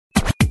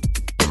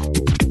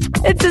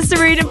It's a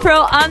Serene and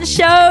Pearl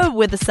Unshow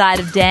with a side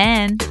of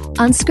Dan.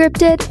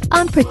 Unscripted,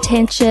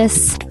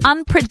 unpretentious,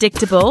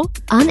 Unpredictable.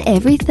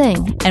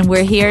 everything. And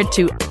we're here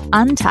to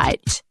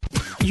untight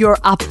your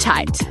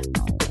uptight.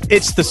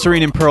 It's the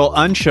Serene and Pearl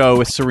Unshow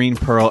with Serene,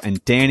 Pearl,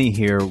 and Danny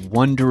here,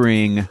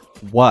 wondering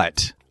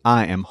what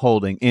I am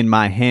holding in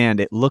my hand.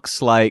 It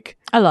looks like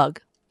A log.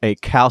 a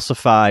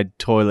calcified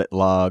toilet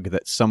log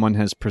that someone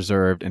has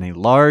preserved in a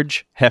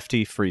large,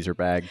 hefty freezer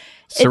bag.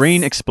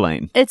 Serene,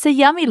 explain. It's a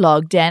yummy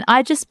log, Dan.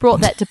 I just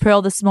brought that to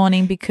Pearl this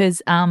morning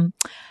because, we're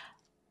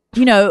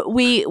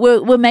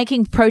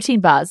making protein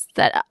bars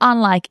that are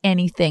unlike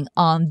anything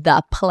on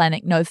the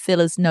planet. No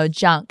fillers, no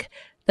junk.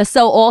 They're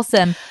so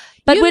awesome.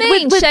 But you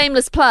mean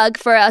shameless plug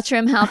for our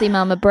Trim Healthy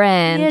Mama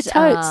brand. Yeah,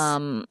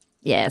 totes.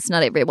 Yes,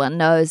 not everyone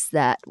knows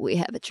that we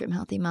have a Trim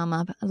Healthy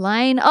Mama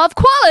line of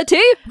quality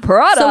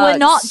products. So we're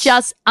not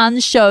just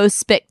unshow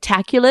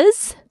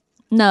spectaculars.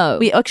 No.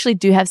 We actually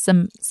do have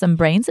some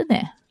brains in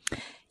there.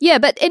 Yeah,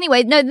 but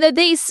anyway, no,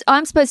 these,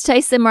 I'm supposed to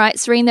taste them, right,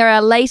 Serene? They're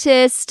our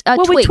latest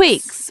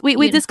tweaks.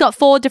 We just got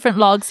 4 different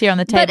logs here on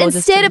the table. But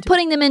instead of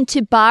putting them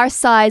into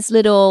bar-sized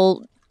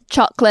little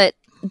chocolate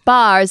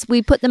bars,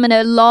 we put them in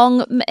a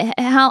long,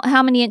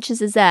 how many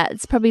inches is that?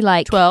 It's probably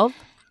like 12.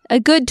 A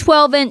good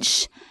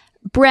 12-inch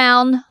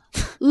brown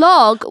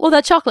log. Well,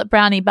 they're chocolate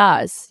brownie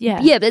bars. Yeah.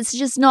 Yeah, but it's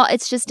just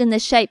in the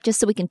shape just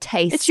so we can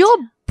taste. It's your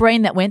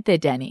brain that went there,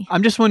 Danny.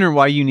 I'm just wondering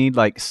why you need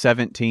like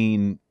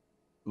 17,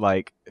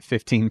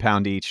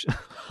 15-pound each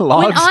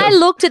logs. When I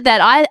looked at that,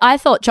 I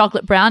thought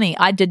chocolate brownie.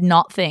 I did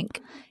not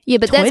think. Yeah,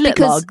 but toilet that's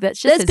because log.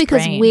 That's just his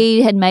because brain.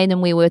 we had made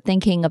them. We were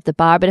thinking of the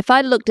bar, but if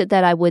I looked at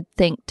that, I would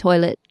think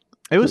toilet.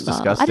 It was log.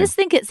 disgusting. I just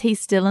think he's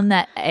still in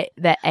that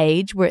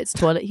age where it's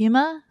toilet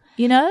humor,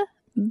 you know?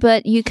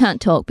 But you can't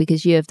talk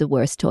because you have the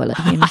worst toilet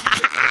humor.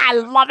 I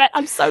love it.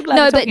 I'm so glad.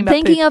 No, we're but talking about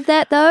thinking poop. of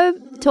that though,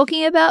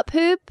 talking about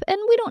poop, and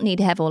we don't need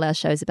to have all our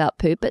shows about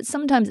poop, but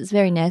sometimes it's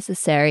very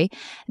necessary.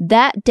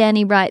 That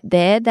Danny right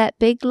there, that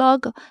big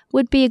log,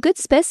 would be a good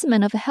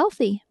specimen of a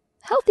healthy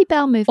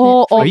bowel movement.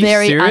 or Are you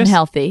very serious?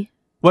 unhealthy.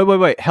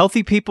 Wait.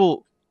 Healthy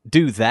people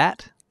do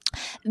that?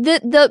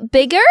 The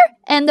bigger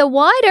and the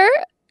wider,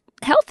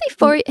 healthy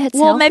for you. It's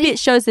Well, healthy. maybe it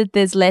shows that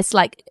there's less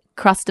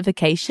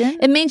crustification.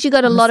 It means you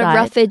got a on the lot of side.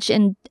 roughage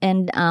and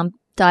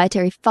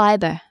dietary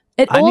fiber.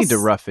 I need to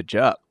roughage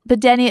up. But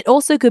Danny, it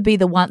also could be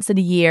the once in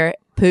a year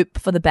poop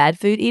for the bad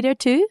food eater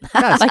too.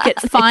 Like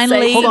it's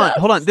finally.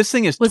 Hold on. This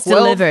thing is was 12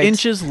 delivered.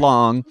 inches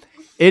long.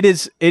 It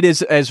is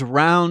as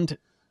round.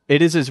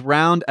 It is as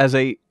round as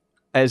a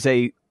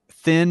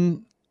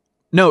thin.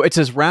 No, it's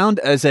as round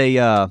as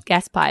a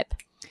Gas pipe.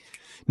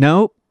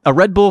 no, a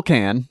Red Bull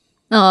can.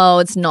 Oh,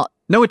 it's not.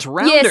 No, it's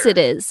rounder. Yes, it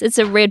is. It's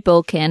a Red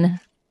Bull can.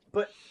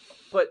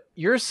 But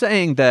you're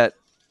saying that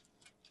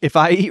if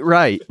I eat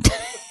right,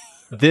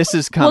 this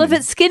is coming. Well, if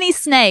it's skinny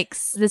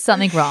snakes, there's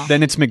something wrong.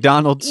 then it's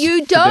McDonald's.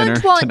 You for dinner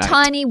don't want tonight.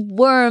 tiny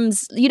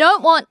worms. You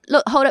don't want.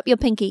 Look, hold up your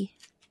pinky.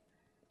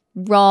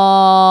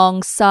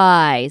 Wrong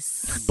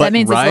size. But that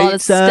means right there's a lot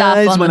of stuff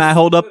size on when the- I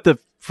hold up the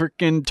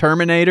freaking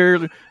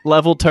Terminator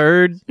level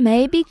turd.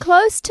 Maybe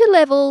close to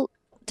level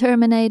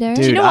Terminator.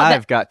 Dude, you know what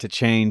I've got to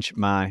change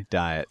my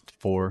diet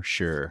for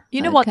sure.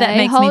 You know what that Okay,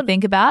 makes me hold-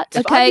 think about?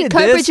 If I Okay, did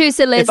this-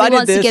 co-producer if I Leslie did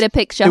wants to this, get a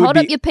picture. it would Hold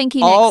up be your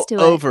pinky all next to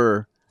it.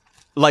 over.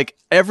 Like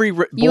every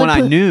one would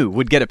I put- knew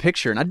would get a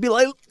picture, and I'd be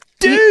like,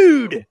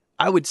 "Dude,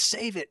 I would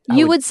save it."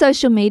 You would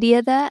social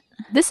media that?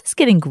 This is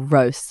getting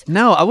gross.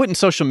 No, I wouldn't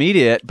social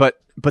media it, but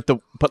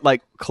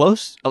like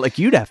close, like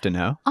you'd have to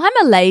know. I'm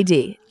a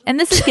lady, and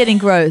this is getting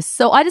gross.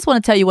 So I just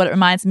want to tell you what it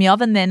reminds me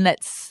of, and then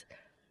let's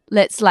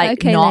like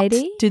Okay, not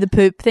lady. do the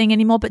poop thing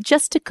anymore. But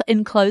just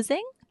in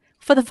closing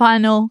for the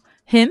final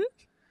hymn,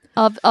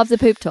 Of the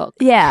poop talk.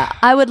 yeah,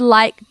 I would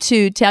like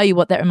to tell you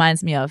what that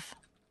reminds me of.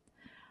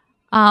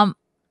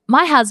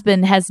 My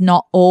husband has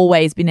not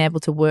always been able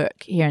to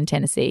work here in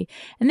Tennessee,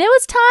 and there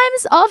was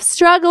times of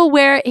struggle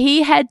where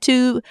he had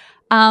to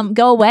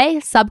go away,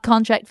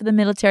 subcontract for the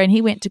military, and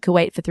he went to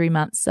Kuwait for 3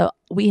 months. So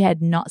we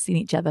had not seen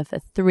each other for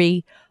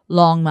 3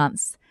 long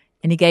months.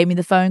 And he gave me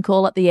the phone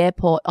call at the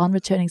airport on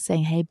returning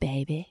saying, "Hey,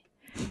 baby,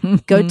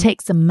 go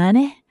take some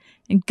money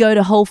and go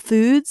to Whole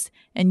Foods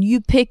and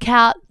you pick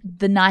out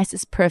the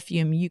nicest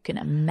perfume you can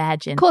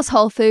imagine. Of course,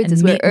 Whole Foods and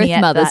is where meet me Earth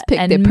at Mothers the- pick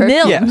and their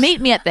perfume. Yes.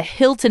 Meet me at the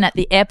Hilton at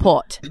the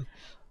airport."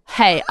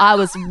 Hey, I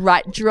was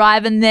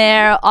driving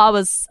there.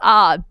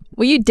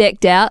 Were you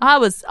decked out? I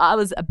was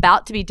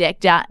about to be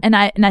decked out, and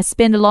I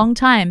spend a long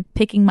time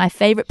picking my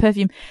favorite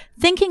perfume,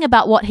 thinking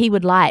about what he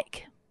would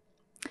like.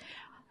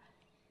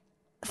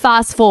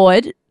 Fast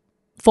forward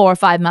 4 or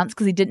 5 months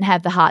because he didn't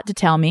have the heart to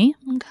tell me.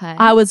 Okay.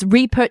 I was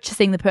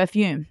repurchasing the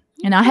perfume,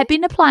 and I had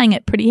been applying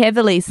it pretty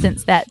heavily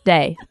since that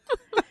day.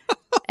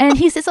 And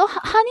he says, "Oh,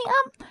 honey,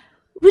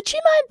 would you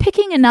mind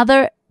picking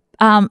another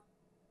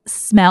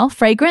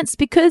fragrance?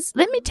 Because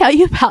let me tell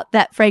you about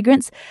that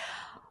fragrance.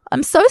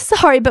 I'm so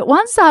sorry, but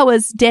once I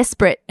was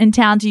desperate in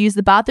town to use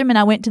the bathroom, and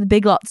I went to the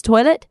Big Lots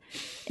toilet,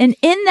 and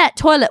in that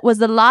toilet was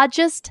the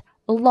largest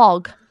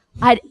log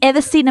I'd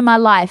ever seen in my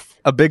life.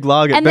 A big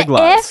log at And Big the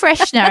Lots. air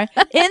freshener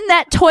in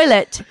that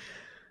toilet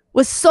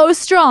was so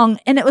strong,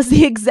 and it was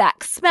the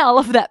exact smell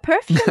of that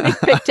perfume we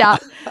picked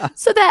out.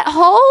 So that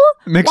whole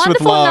Mixed with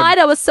wonderful log. night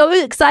I was so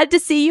excited to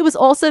see you was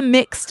also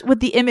mixed with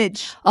the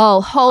image Oh,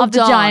 hold of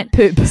the on. giant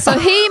poop. So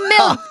he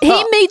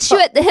meets you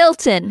at the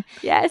Hilton.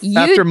 yes.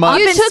 After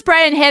months. I've been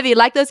spraying heavy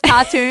like those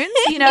cartoons,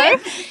 you know?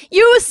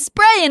 You were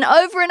spraying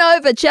over and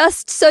over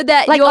just so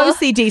that Like your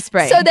OCD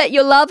spray. so that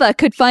your lover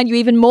could find you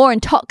even more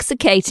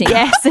intoxicating.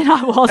 yes, and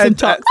I was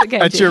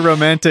intoxicated. At your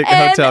romantic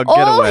And hotel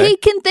all getaway. he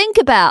can think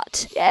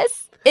about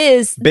yes.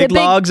 is Big the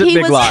logs at He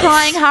big was logs.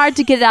 trying hard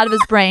to get it out of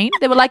his brain.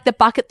 They were like the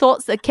bucket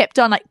thoughts that kept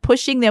on like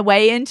pushing their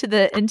way into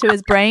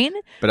his brain.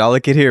 But all I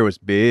could hear was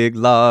big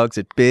logs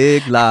at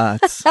big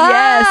lots.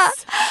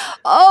 Yes.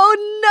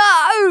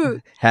 Oh no!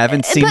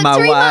 Haven't seen But my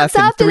 3 wife months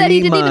in after 3 that,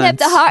 he didn't even have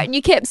the months. heart, and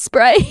you kept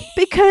spraying.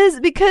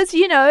 Because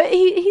you know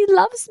he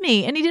loves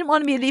me and he didn't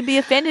want me to be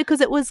offended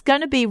because it was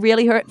going to be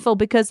really hurtful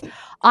because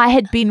I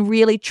had been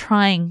really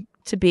trying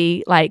to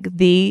be like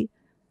The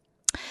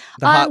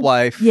hot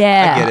wife.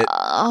 yeah. I get it.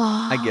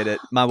 Oh. I get it.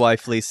 My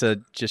wife Lisa,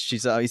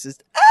 she's always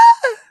just,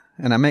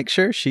 and I make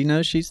sure she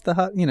knows she's the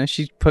hot. You know,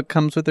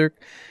 comes with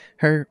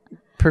her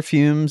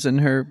perfumes and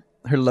her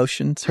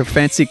lotions, her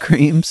fancy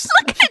creams.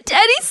 Look at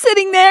Daddy's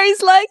sitting there.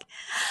 He's like,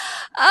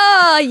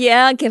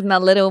 yeah, I'll give my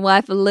little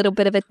wife a little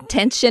bit of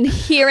attention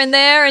here and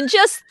there and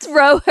just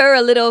throw her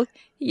a little,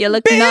 you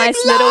look nice,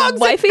 little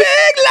wifey.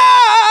 Big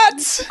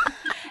lots.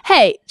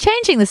 Hey,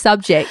 changing the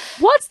subject.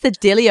 What's the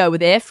dealio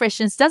with air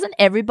fresheners? Doesn't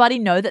everybody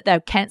know that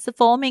they're cancer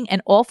forming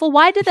and awful?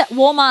 Why did that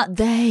Walmart?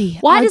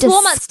 Why does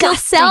Walmart still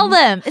sell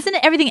them? Isn't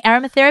it everything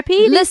aromatherapy?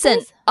 these Listen,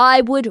 days?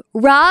 I would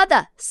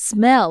rather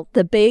smell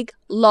the Big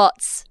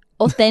Lots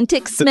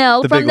authentic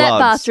smell the from big that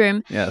logs.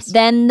 bathroom Yes.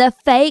 than the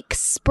fake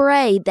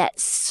spray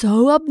that's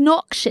so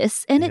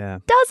obnoxious and Yeah.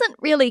 it doesn't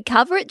really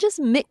cover, it just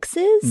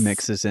mixes.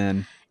 Mixes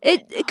in.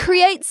 It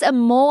creates a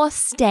more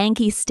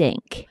stanky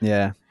stink.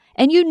 Yeah.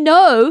 And you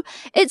know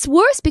it's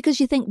worse because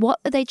you think, what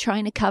are they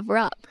trying to cover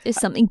up? There's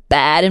something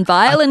bad and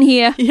vile in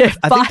here. Yeah,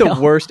 I think the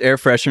vile. worst air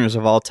fresheners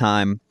of all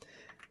time.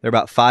 They're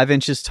about 5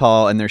 inches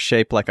tall and they're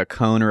shaped like a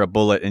cone or a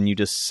bullet. And you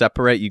just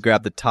separate. You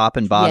grab the top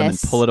and bottom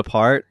Yes. and pull it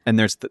apart. And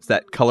there's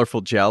that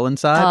colorful gel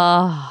inside.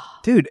 Oh.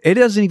 Dude, it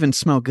doesn't even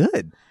smell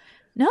good.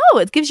 No,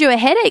 it gives you a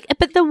headache.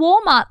 But the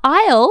Walmart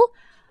aisle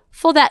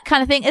for that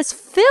kind of thing is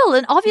filled,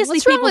 and obviously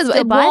What's wrong people with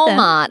still buy them.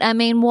 Walmart? I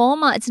mean,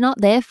 Walmart, it's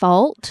not their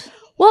fault.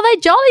 Well, they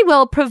jolly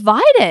well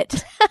provide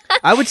it.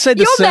 I would say the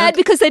You're scent. mad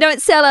because they don't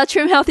sell our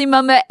Trim Healthy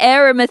Mama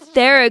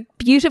aromatheric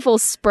beautiful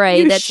spray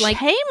You that's like,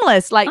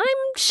 shameless. Like, I'm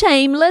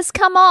shameless,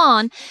 come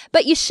on.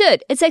 But you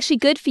should. It's actually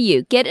good for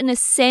you. Get an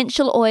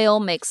essential oil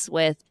mixed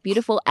with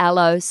beautiful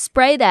aloe.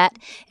 Spray that.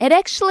 It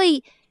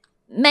actually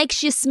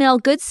makes you smell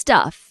good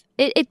stuff.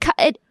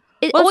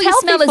 Well, All it's you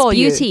healthy smell for is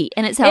you. beauty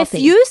and it's healthy.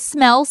 if you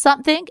smell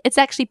something, it's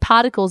actually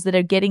particles that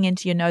are getting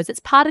into your nose.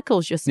 It's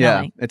particles you're Yeah,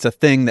 smelling. it's a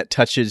thing that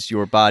touches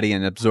your body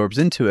and absorbs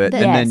into it.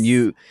 And then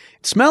Yes.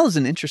 smell is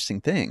an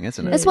interesting thing,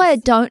 isn't it? That's why I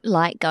don't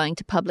like going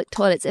to public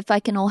toilets if I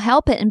can all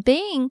help it. And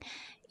being,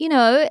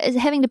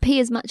 having to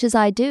pee as much as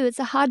I do, it's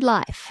a hard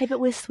life. Hey,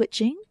 but we're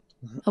switching.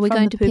 Are we from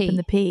going the to poop pee? and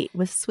the pee?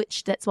 We've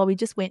switched. That's why we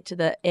just went to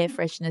the air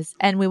freshness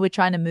and we were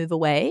trying to move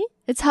away.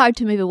 It's hard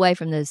to move away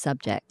from those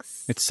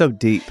subjects. It's so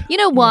deep. You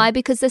know why?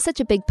 Because they're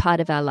such a big part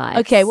of our lives.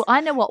 Okay, well,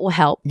 I know what will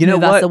help You know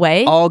move us what?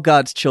 away. All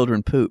God's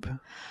children poop.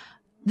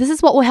 This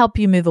is what will help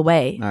you move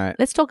away. All right.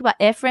 Let's talk about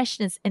air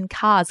freshness in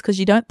cars because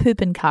you don't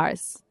poop in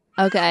cars.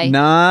 Okay.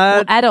 Not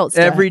Well, adults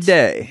every don't.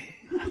 day.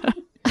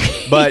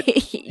 But,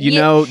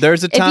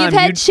 there's a If time you've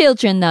had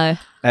children, though.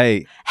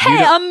 hey, Hey,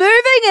 I'm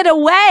moving it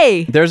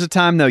away. there's a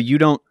time though you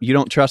don't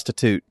trust a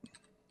toot.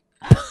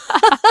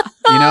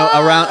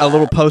 Around a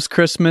little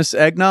post-Christmas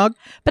eggnog.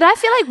 But I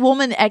feel like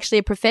women actually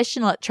are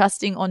professional at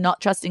trusting or not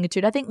trusting a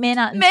toot. I think men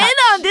aren't. Men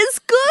aren't this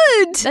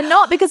good. They're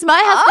not because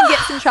my husband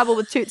gets in trouble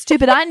with toots too,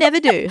 but I never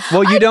do.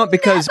 Well, you don't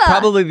because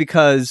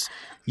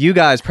you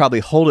guys probably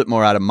hold it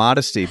more out of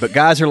modesty, but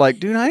guys are like,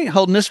 dude, I ain't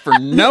holding this for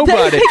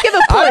nobody. Give a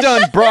push. I've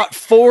done brought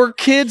 4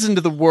 kids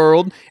into the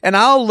world, and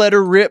I'll let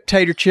her rip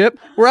tater chip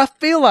where I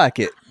feel like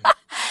it.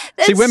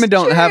 See, women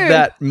don't have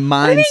that mindset.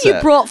 What do you mean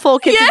you brought 4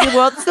 kids into the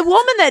world? It's the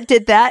woman that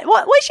did that.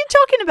 What is she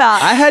talking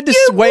about? I had to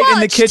You wait in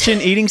the watched.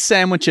 kitchen eating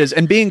sandwiches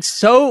and being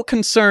so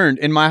concerned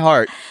in my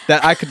heart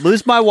that I could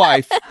lose my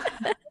wife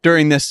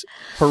during this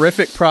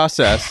horrific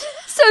process.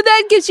 So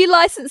that gives you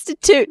license to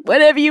toot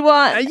whatever you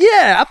want.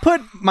 Yeah, I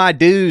put my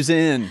dues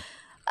in.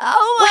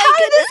 Oh my How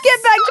did goodness. this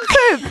get back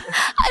to poop?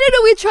 I don't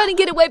know. We're trying to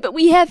get away, but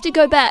we have to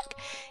go back.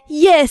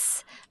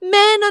 Yes,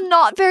 men are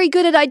not very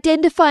good at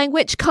identifying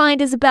which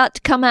kind is about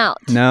to come out.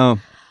 No.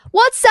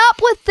 What's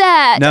up with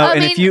that? No, I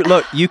and mean, if you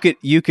look, you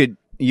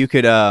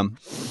could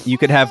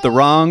have the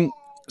wrong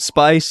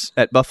spice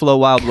at Buffalo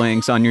Wild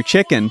Wings on your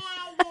chicken,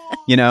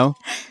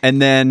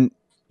 and then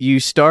you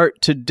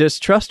start to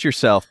distrust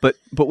yourself. But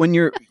when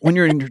you're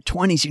in your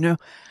 20s,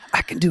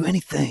 I can do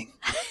anything.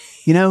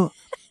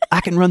 I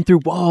can run through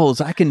walls.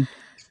 I can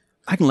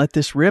let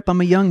this rip. I'm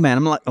a young man.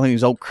 I'm like one of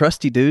these old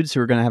crusty dudes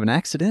who are going to have an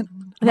accident.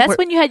 That's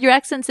when you had your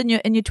accents in your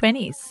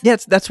 20s. Yeah,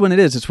 that's when it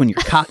is. It's when you're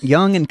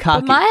young and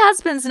cocky. But my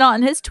husband's not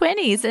in his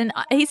 20s, and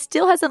he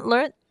still hasn't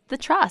learned the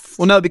trust.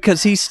 Well, no,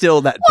 because he's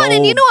still that bold. What?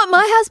 And you know what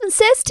my husband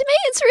says to me?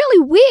 It's really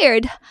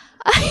weird.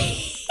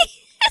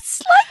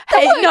 It's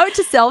like Hey, note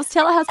to selves.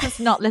 Tell our husbands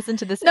to not listen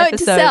to this note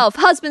episode. to self.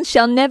 Husbands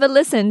shall never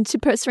listen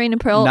to Serena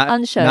Pearl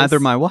unshows. Neither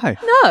my wife.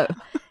 No.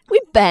 We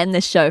ban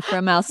this show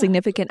from our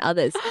significant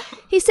others.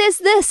 He says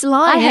this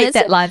line. I hate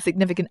that line,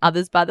 significant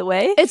others, by the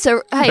way. It's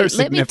a hey. They're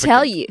Let me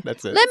tell you.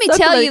 That's it. Let me So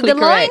tell you the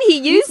politically line correct.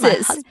 he He's my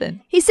uses. husband.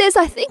 He says,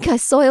 "I think I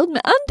soiled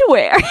my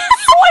underwear."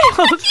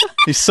 Soiled.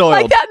 He's soiled.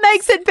 Like that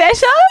makes it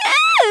better?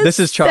 This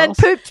is Then Charles.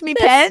 pooped me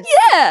pants?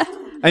 Yeah.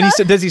 And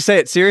does he say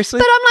it seriously?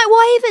 But I'm like,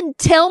 why even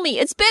tell me?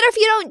 It's better if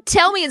you don't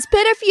tell me. It's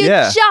better if you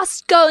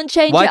just go and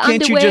change Why your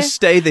can't underwear. you just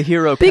stay the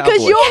hero Because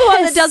cowboy? you're the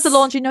one that Yes. does the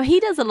laundry. No, he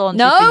does the laundry.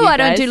 No, for you I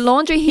don't guys. do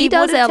laundry. He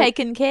does would have our-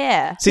 taken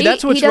care. See,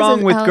 that's He what's does wrong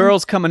it, with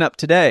girls coming up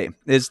today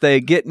is they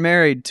get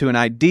married to an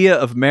idea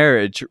of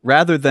marriage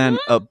rather than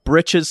a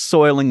britches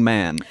soiling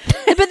man.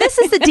 But this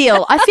is the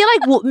deal. I feel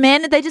like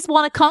men, they just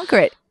want to conquer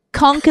it.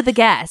 Conquer the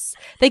gas.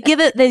 They give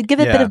it a bit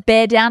Yeah. of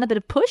bear down, a bit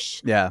of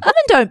push. Yeah.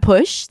 Women don't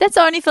push. That's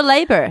only for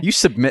labor. You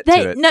submit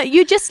to it. No,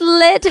 you just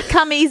let it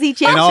come easy, In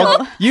gentle.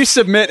 all, you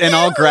submit in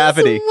all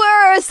gravity. It's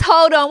worse.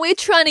 Hold on. We're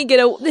trying to get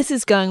a. This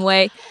is going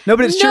way. No,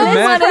 but it's true, No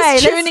man. one is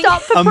Let's tuning.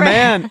 stop for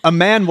prayer. A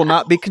man will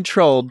not be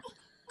controlled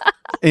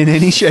in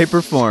any shape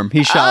or form.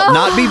 He shall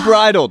not be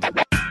bridled.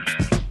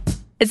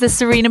 It's the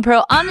Serena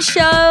Pearl On Show,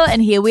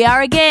 and here we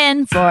are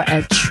again for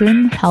a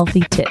trim,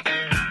 healthy tip.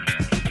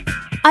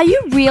 Are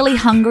you really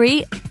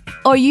hungry,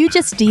 or are you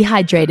just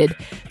dehydrated?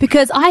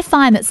 Because I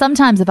find that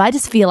sometimes if I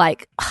just feel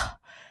like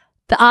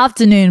the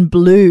afternoon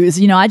blues,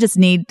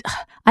 I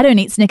I don't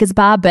eat Snickers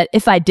bar, but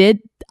if I did,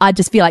 I'd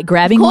just feel like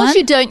grabbing Of course one.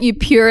 you don't, you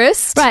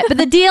purist. Right, but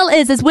the deal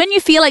is when you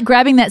feel like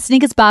grabbing that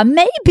Snickers bar,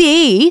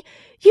 maybe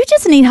you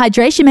just need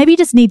hydration. Maybe you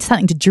just need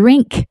something to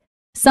drink.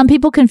 Some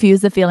people confuse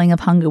the feeling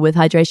of hunger with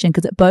hydration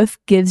because it both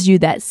gives you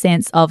that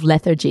sense of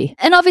lethargy.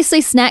 And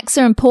obviously snacks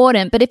are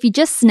important, but if you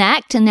just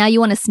snacked and now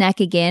you want to snack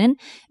again,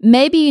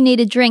 maybe you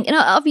need a drink. And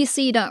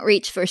obviously you don't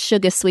reach for a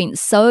sugar-sweetened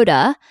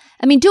soda.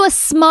 I mean, do a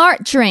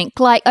smart drink.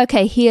 Like,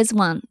 okay, here's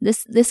one.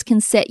 This can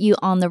set you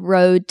on the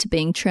road to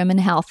being trim and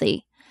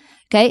healthy.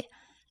 Okay?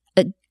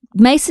 A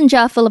mason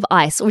jar full of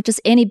ice or just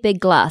any big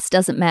glass,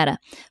 doesn't matter.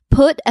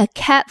 Put a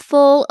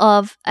capful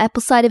of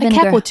apple cider vinegar.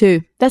 A cup or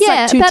two. That's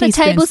like 2 about teaspoons,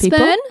 a tablespoon.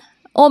 people.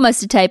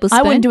 Almost a tablespoon.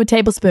 I wouldn't do a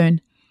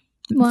tablespoon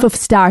What? for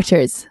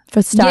starters.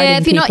 For starting Yeah,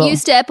 if you're people. not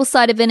used to apple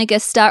cider vinegar,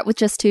 start with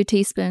just 2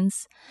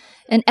 teaspoons.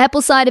 And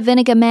apple cider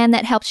vinegar, man,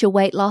 that helps your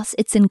weight loss.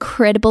 It's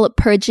incredible at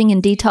purging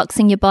and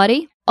detoxing your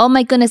body. Oh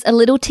my goodness, a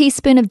little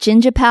teaspoon of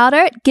ginger powder,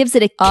 it gives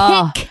it a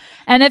kick.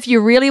 And if you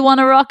really want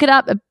to rock it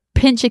up, a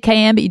pinch of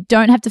cayenne, but you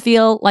don't have to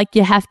feel like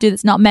you have to.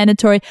 It's not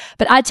mandatory.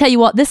 But I tell you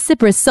what, this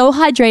sipper is so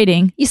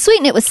hydrating. You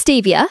sweeten it with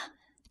stevia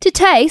to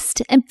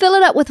taste and fill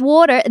it up with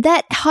water.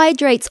 That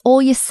hydrates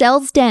all your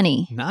cells,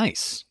 Danny.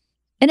 Nice.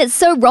 And it's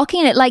so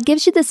rocking. It like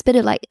gives you this bit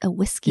of like a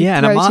whiskey. Yeah,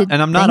 and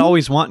I'm not thing.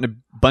 always wanting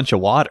a bunch of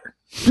water.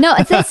 No,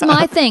 that's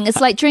my thing. It's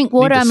like drink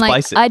water. Need to I'm like,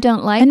 spice it. I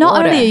don't like And not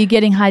water. only are you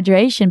getting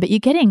hydration, but you're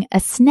getting a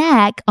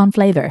snack on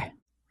flavor.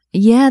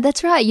 Yeah,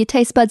 that's right. Your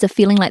taste buds are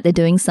feeling like they're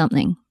doing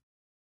something.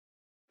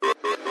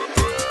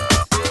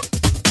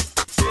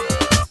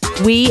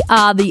 We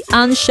are the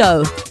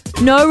Unshow.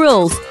 No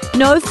rules,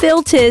 no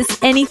filters,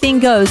 anything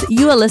goes.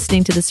 You are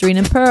listening to the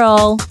Serena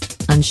Pearl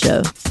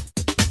Unshow.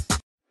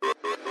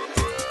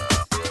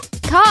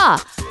 Car.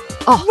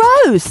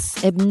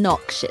 Gross.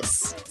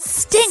 Obnoxious.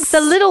 Stinks. The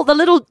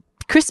little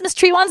Christmas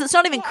tree ones. It's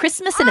not even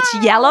Christmas and it's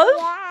yellow.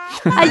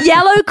 A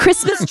yellow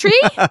Christmas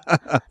tree.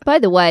 By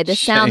the way, the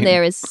sound Shame.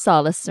 there is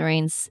Solace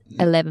Serene's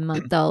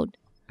 11-month-old.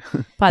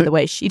 By the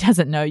way, she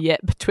doesn't know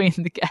yet between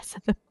the gas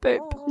and the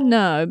poop.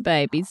 No,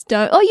 babies,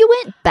 don't. Oh, you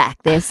went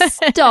back there.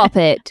 Stop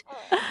it.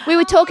 We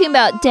were talking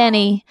about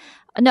Danny.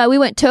 No, we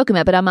weren't talking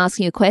about, but I'm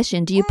asking you a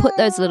question. Do you put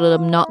those little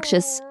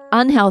obnoxious,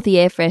 unhealthy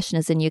air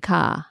fresheners in your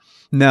car?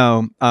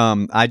 No,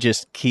 I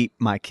just keep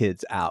my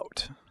kids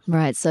out.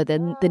 Right, so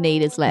then the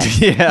need is less.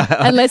 Yeah.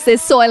 Unless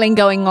there's soiling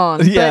going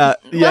on. Yeah,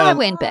 But, yeah. Well, I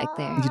went back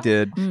there. You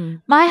did.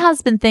 My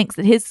husband thinks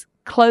that his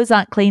clothes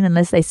aren't clean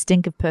unless they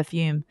stink of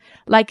perfume.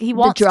 Like he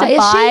wants to dryer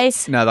buy.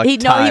 sheets? No, like he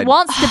Tide.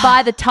 wants to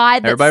buy the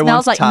Tide that Everybody smells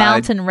wants like Tide.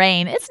 mountain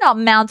rain. It's not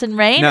mountain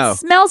rain. No. It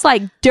smells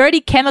like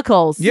dirty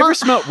chemicals. You ever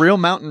smelt real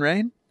mountain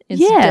rain? It's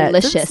yeah,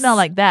 delicious. it doesn't smell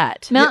like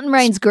that. Mountain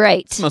rain's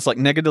great. It smells like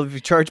negatively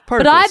charged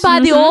But particles. I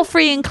buy the all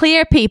free and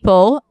clear,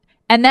 people,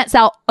 and that's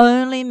our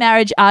only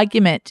marriage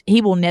argument.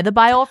 He will never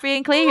buy all free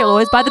and clear. He'll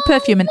always buy the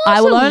perfume, and I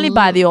will only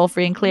buy the all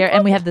free and clear.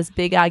 And we have this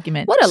big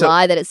argument. What a So-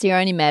 lie that it's your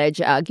only marriage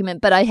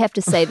argument. But I have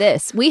to say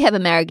this. We have a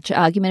marriage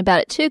argument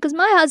about it too because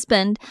my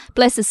husband,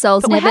 bless his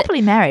soul, But we're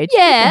happily married.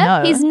 Yeah, People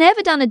know. he's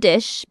never done a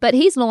dish, but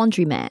he's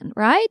laundry man,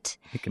 right?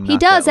 can He knock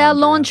does that our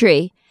laundry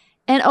laundry.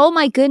 And oh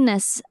my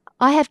goodness,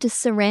 I have to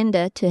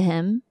surrender to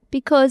him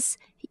because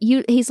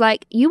he's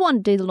like, you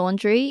want to do the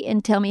laundry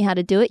and tell me how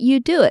to do it, you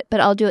do it, but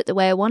I'll do it the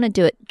way I want to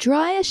do it.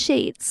 Dryer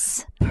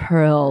sheets.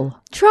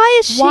 Pearl.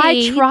 Dryer sheets.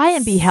 Why try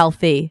and be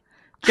healthy?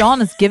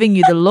 John is giving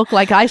you the look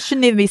like I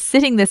shouldn't even be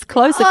sitting this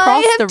close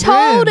across the room. I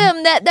have told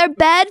him that they're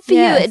bad for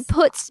Yes. you. It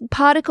puts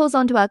particles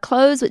onto our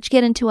clothes, which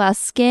get into our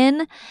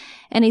skin.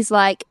 And he's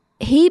like,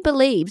 he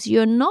believes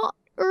you're not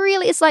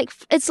really. It's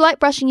like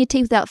brushing your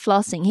teeth without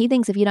flossing. He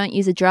thinks if you don't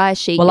use a dryer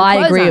sheet, Well, your I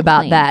clothes agree aren't about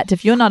clean. that.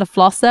 If you're not a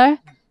flosser,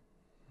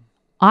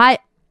 I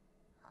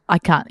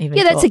can't even.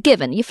 Yeah, that's a talk.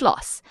 given. You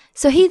floss.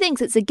 So he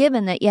thinks it's a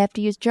given that you have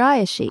to use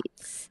dryer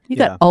sheets. You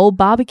got old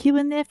barbecue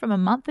in there from a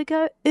month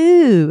ago.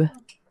 Ooh,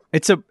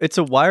 It's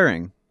a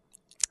wiring.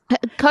 You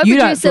don't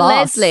Co-producer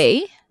floss.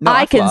 Leslie. No,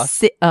 I can floss.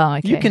 see. Oh,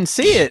 okay. You can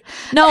see it.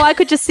 No, I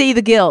could just see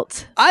the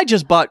guilt. I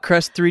just bought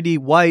Crest 3D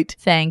White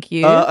Thank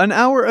you. an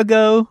hour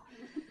ago.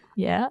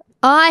 Yeah.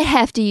 I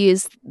have to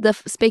use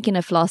speaking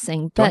of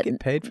flossing, Do I but get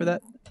paid for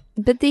that?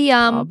 the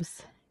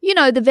Bobs. you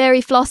know, the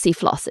very flossy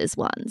flossers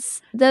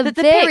ones. The The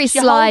very picks,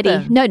 you hold slidey.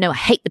 them. No, I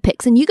hate the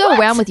picks. And you go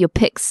around with your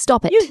picks.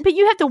 Stop it. But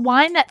you have to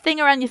wind that thing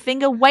around your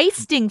finger,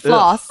 wasting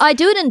floss. I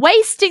do it in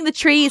wasting the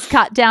trees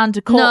cut down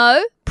to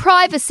No,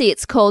 privacy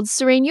it's called.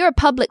 Serene, you're a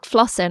public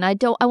flosser and I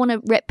want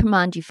to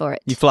reprimand you for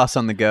it. You floss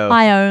on the go.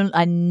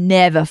 I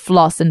never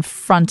floss in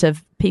front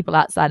of people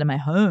outside of my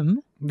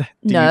home.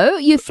 No,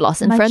 you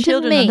floss in My front of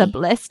children me. are the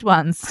blessed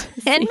ones.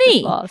 to And see the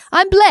me. floss.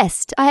 I'm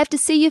blessed. I have to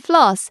see you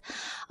floss.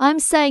 I'm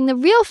saying the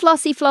real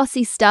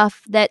flossy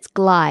stuff, that's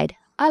Glide.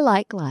 I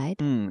like Glide.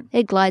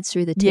 It glides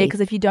through the teeth. Yeah,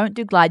 because if you don't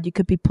do Glide, you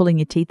could be pulling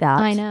your teeth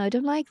out. I know. I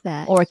don't like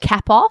that. Or a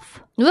cap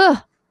off. Ugh.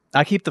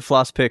 I keep the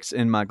floss picks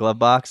in my glove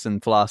box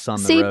and floss on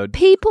See, the road.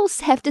 people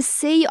have to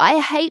see. I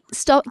hate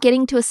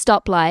getting to a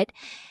stoplight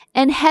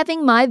and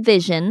having my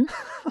vision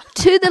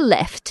to the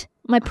left,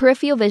 my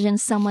peripheral vision,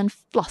 someone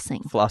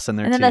flossing. Floss in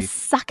their And then they're teeth.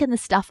 sucking the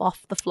stuff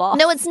off the floss.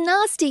 No, it's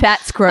nasty.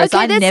 That's gross. Okay,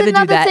 I that's never do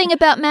another that. thing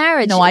about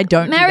marriage. No, I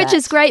don't do Marriage that.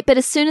 is great, but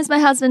as soon as my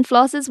husband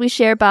flosses, we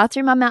share a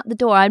bathroom. I'm out the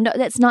door.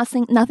 That's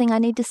nothing I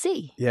need to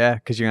see. Yeah,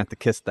 because you're going to have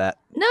to kiss that.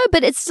 No,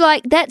 but it's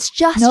like that's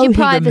just No, your he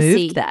privacy.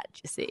 removed that,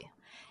 you see.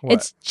 What?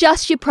 It's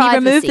just your privacy.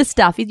 He removed the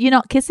stuff. You're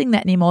not kissing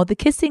that anymore. The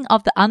kissing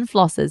of the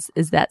unflossers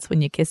that's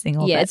when you're kissing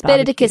all Yeah, that it's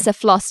better to barbecue. kiss a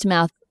flossed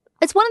mouth.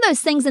 It's one of those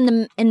things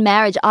in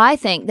marriage, I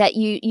think, that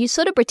you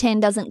sort of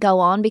pretend doesn't go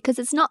on because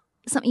it's not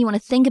something you want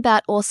to think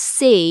about or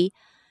see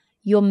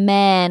your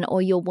man or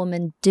your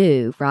woman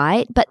do,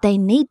 right? But they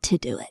need to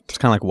do it. It's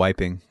kind of like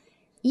wiping.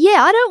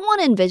 Yeah, I don't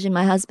want to envision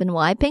my husband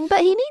wiping,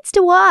 but he needs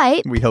to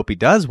wipe. We hope he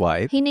does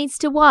wipe. He needs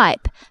to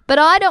wipe. But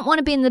I don't want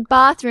to be in the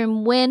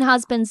bathroom when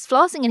husband's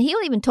flossing, and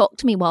he'll even talk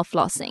to me while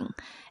flossing.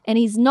 And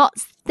he's not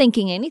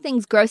thinking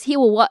anything's gross.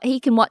 He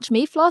can watch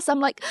me floss.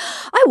 I'm like,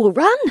 I will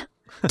run.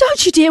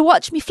 Don't you dare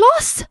watch me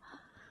floss.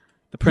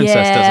 The princess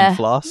Yeah. doesn't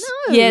floss.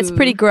 Yeah, it's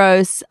pretty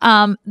gross.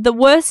 The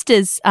worst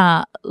is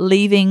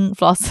leaving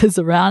flossers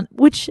around,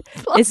 which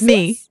is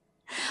me.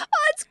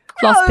 It's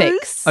Floss gross.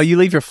 picks. Oh, you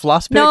leave your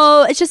floss picks?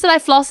 No, it's just that I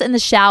floss it in the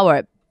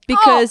shower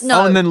because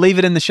no. Oh, and then leave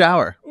it in the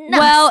shower.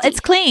 well, Nasty. it's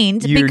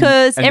cleaned You're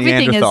because a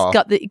everything has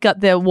Neanderthal. got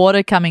the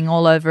water coming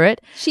all over it.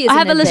 She is I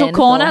have a little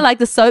Neanderthal. corner like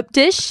the soap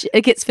dish.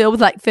 It gets filled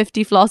with like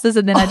 50 flossers,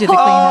 and then I do the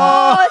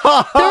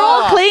cleanup. They're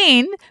all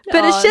clean,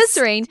 but it's just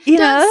Serene. you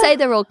Don't know. say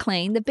they're all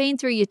clean. They've been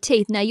through your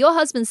teeth. Now, your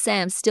husband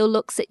Sam still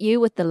looks at you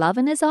with the love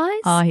in his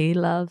eyes. Oh, he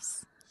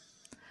loves.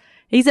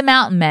 He's a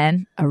mountain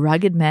man, a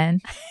rugged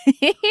man.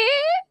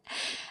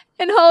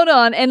 And hold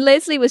on. And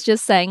Leslie was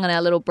just saying on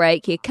our little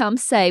break here, come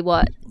say,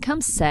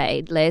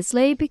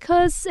 Leslie,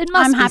 because it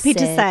must I'm be happy to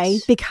said. say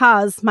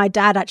because my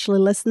dad actually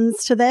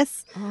listens to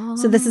this.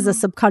 So this is a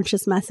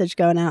subconscious message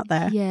going out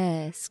there.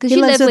 Yes, because He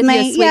you lives live with with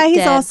your me. sweet Yeah, he's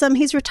dad. awesome.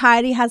 He's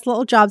retired. He has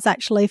little jobs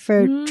actually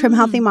for Trim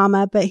Healthy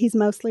Mama, but he's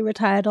mostly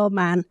retired old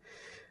man.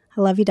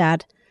 I love you,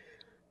 Dad.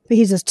 But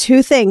he does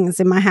two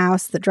things in my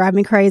house that drive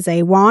me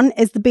crazy. One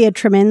is the beard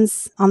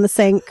trimmings on the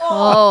sink.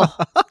 Oh,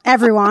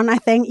 Everyone, I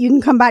think. You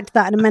can come back to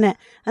that in a minute.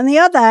 And the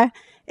other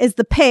is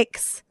the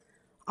picks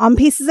on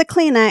pieces of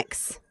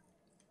Kleenex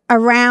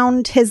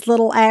around his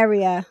little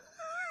area.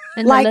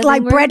 in the Like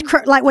living room? bread,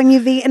 like when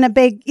you've eaten a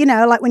big,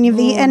 like when you've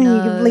eaten and you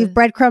no. leave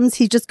breadcrumbs,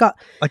 he's just got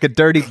Like a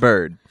dirty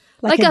bird.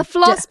 Like a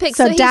floss pick.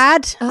 So, he's-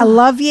 Dad, I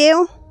love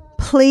you.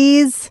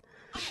 Please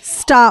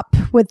stop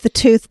with the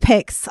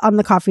toothpicks on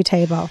the coffee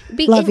table.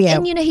 Love you.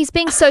 And he's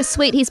being so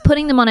sweet. He's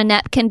putting them on a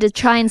napkin to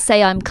try and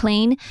say I'm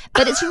clean,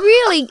 but it's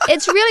really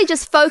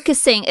just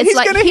focusing. It's He's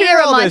like gonna hear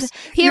all this.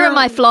 here are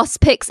my floss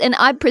picks, and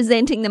I'm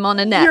presenting them on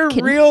a Your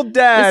napkin. real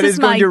dad This is is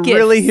going my to gift.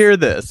 really hear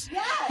this.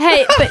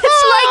 Hey, but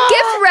It's like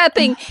gift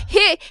wrapping.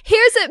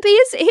 Here's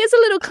a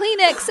little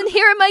Kleenex, and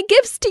here are my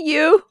gifts to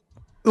you.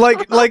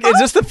 Like, is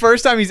this the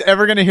first time he's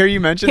ever going to hear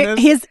you mention this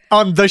He's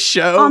on the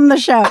show? on the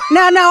show.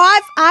 No,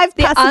 I've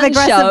The passive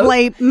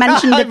aggressively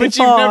mentioned it but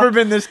before. you've never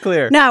been this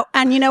clear. No,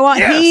 and you know what?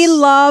 Yes. He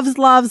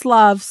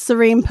loves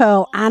Serene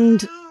Pearl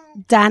and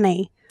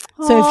Danny.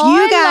 So if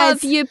you I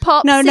guys love you,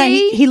 Popsy. No,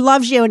 he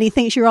loves you and he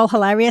thinks you're all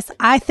hilarious.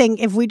 I think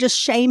if we just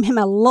shame him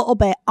a little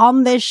bit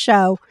on this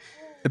show,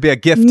 It'd be a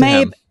gift to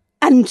maybe him.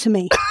 and to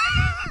me.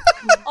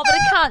 oh, but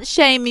it can't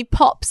shame me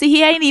Popsy.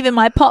 He ain't even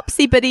my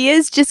Popsy, but he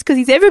is just because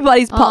he's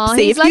everybody's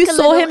Popsy. he's If you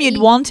saw him, you'd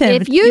want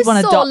him. If you You'd want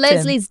to saw adopt him.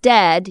 Leslie's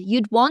dad,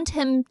 you'd want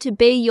him to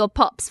be your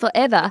Pops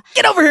forever.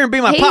 Get over here and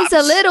be my He's pops.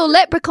 a little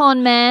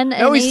leprechaun man.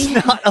 No, and he's he-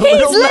 not a He's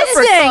little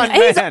listening. leprechaun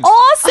He's man.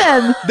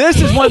 awesome.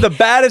 This is one of the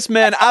baddest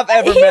men I've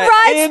ever He met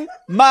rides in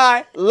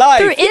my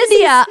life. Through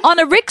India on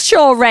a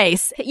rickshaw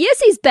race. Yes,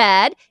 he's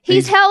bad.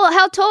 He's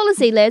how tall is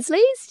he,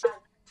 Leslie?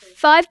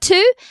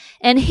 5'2",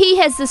 and he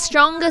has the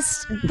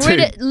strongest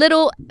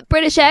little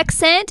British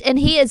accent, and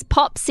he is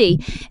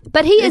Popsy.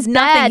 But he There's is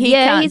nothing bad. he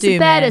Yeah, can't he's do, the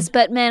baddest.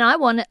 But man,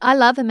 I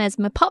love him as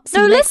my Popsy.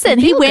 No, Makes me listen.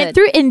 He feel went good.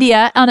 through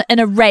India in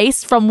a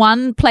race from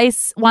one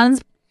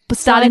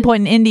starting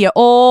point in India,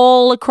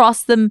 all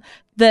across through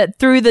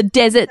the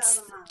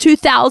deserts,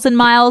 2,000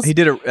 miles. He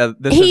did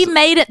He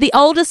made it the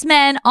oldest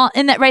man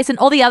in that race, and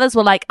all the others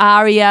were like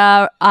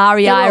REI,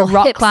 little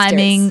rock hipsters.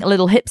 climbing,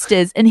 little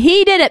hipsters. And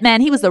he did it,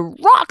 man. He was a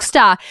rock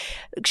star.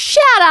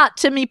 Shout out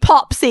to me,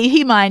 Popsy.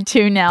 He mine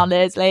too now,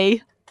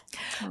 Leslie.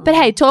 But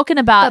hey, talking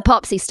about But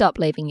Popsy, stop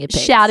leaving your pics.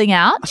 shouting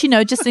out,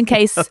 just in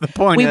case the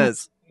point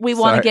we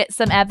want to Sorry. get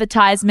some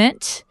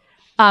advertisement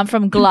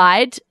from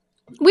Glide.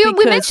 We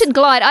because- mentioned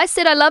Glide. I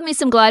said I love me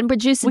some Glide, and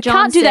producer We John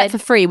can't do that said-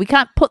 for free. We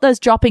can't put those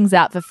droppings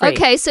out for free.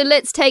 Okay, so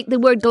let's take the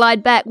word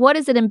Glide back. What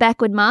is it in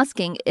backward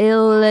masking?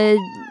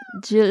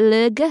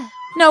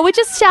 No, we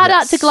just shout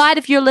out to Yes. Glide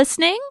if you're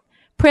listening.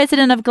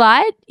 President of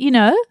Glide,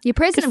 Your could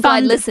president of Glide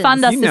fund listens.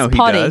 us You know this he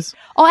potty. does.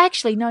 Oh,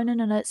 actually, no.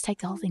 Let's take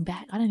the whole thing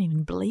back. I don't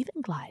even believe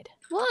in Glide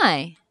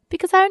Why?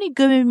 because I only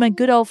do my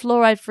good old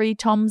fluoride-free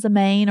Tom's a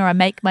Main, or I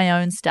make my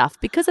own stuff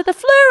because of the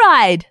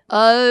fluoride.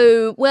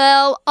 Oh,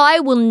 well, I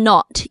will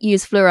not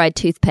use fluoride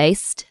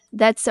toothpaste.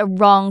 That's a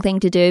wrong thing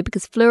to do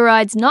because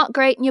fluoride's not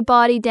great in your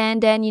body,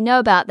 Dan. You know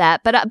about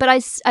that. But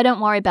I don't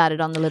worry about it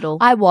on the little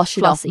I wash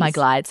it off my flossies.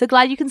 Glide. So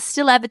Glide, you can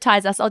still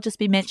advertise us. I'll just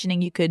be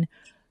mentioning you could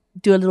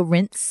do a little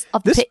rinse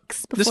of the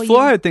pics This before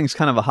fluoride thing's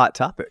kind of a hot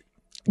topic.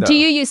 Do though.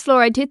 you use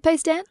fluoride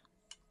toothpaste, Dan?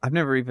 I've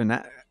never even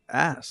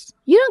asked.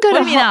 You don't go What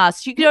to do you mean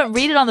ask? You don't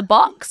read it on the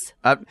box?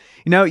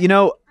 You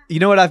know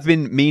what I've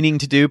been meaning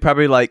to do.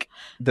 Probably like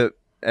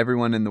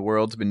everyone in the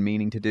world's been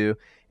meaning to do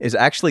is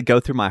actually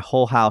go through my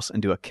whole house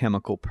and do a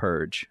chemical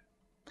purge.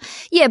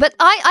 Yeah, but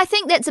I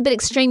think that's a bit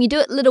extreme. You do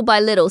it little by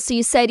little. So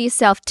you say to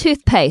yourself,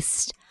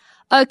 toothpaste.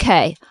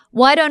 Okay,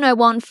 why don't I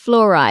want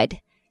fluoride?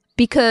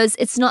 Because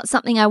it's not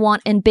something I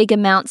want in big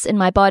amounts in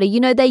my body.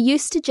 They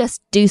used to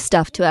just do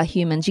stuff to our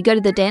humans. You go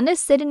to the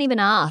dentist, they didn't even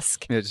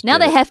ask. Yeah, just Now do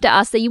they it. have to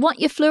ask that. You want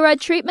your fluoride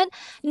treatment?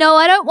 No,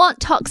 I don't want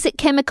toxic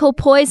chemical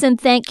poison,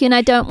 thank you, and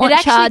I don't want It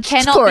actually charged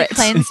cannot for be it.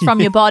 cleansed from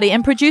your body.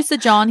 And producer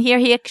John here,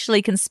 he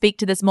actually can speak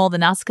to this more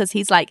than us because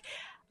he's like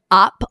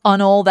up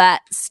on all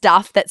that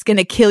stuff that's going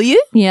to kill you.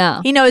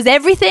 Yeah. He knows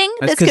everything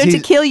that's 'cause going to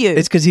he's- kill you.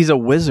 It's because he's a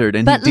wizard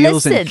and But he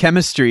deals in listen.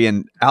 chemistry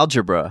and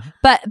algebra.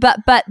 But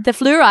the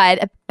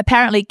fluoride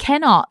apparently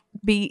cannot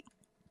be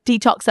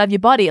detoxed out of your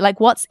body. Like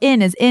what's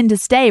in is in to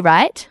stay,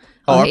 right?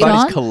 Oh, our John?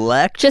 bodies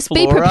collect Just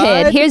be fluoride?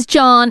 prepared. Here's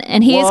John,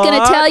 and he is going to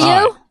What? tell you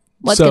All right.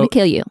 what's So- going to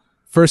kill you.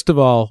 First of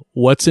all,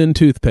 what's in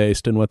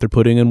toothpaste and what they're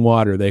putting in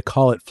water, they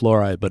call it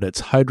fluoride, but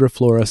it's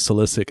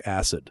hydrofluorosilicic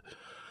acid.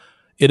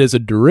 It is a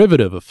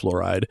derivative of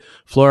fluoride.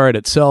 Fluoride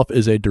itself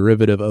is a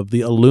derivative of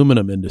the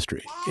aluminum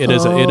industry. It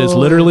is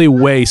literally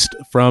waste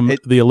from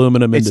the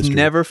aluminum It's industry.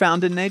 never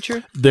found in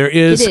nature? There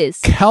is, It is.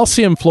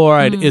 calcium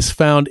fluoride is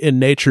found in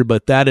nature,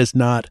 but that is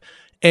not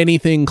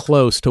anything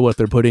close to what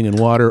they're putting in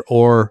water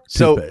or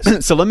So,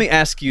 toothpaste. so let me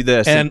ask you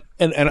this. And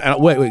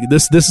wait,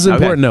 this is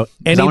important. No,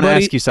 'Cause I wanna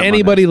anybody ask you something on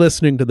anybody this.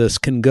 listening to this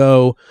can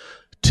go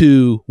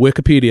to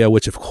Wikipedia,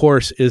 which of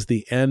course is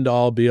the end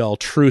all be all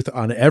truth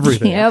on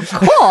everything. Yeah, of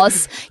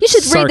course. You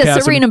should read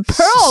the Serena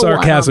Pearl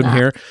sarcasm one on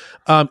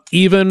here.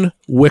 Even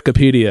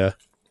Wikipedia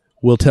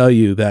will tell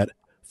you that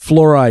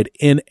fluoride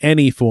in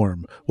any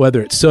form,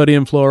 whether it's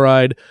sodium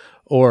fluoride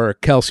or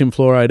calcium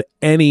fluoride,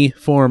 any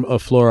form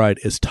of fluoride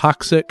is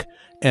toxic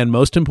and,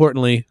 most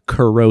importantly,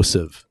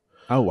 corrosive.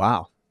 Oh,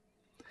 wow.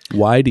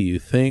 Why do you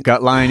think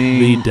Gut lining,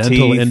 the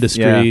dental teeth,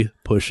 industry yeah.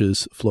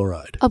 pushes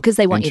fluoride? Oh, because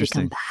they want you to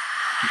come Interesting. back.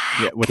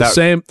 Yeah, The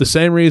without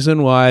same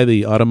reason why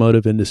the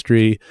automotive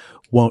industry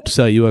won't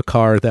sell you a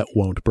car that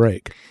won't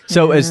break.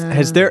 So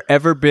has there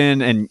ever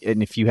been, and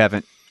if you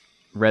haven't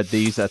read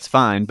these, that's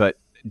fine, but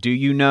do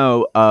you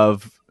know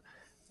of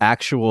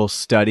actual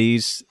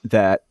studies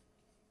that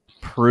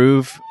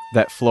prove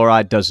that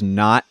fluoride does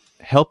not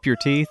help your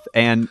teeth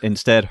and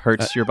instead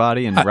hurts your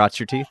body and rots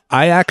your teeth?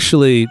 I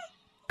actually,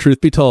 truth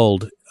be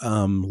told,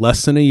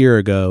 less than a year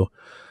ago,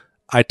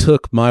 I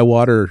took my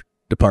water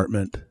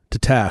department to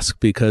task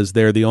because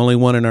they're the only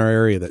one in our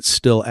area that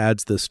still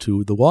adds this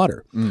to the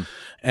water.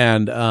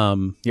 And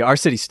Yeah, our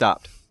city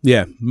stopped.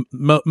 yeah,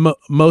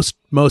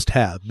 most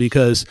have,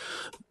 because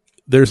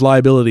there's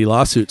liability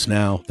lawsuits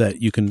now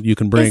that you can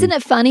bring. Isn't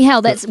it funny how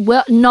that's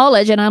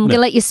knowledge, and I'm going to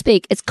let you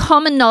speak. It's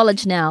common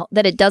knowledge now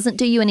that it doesn't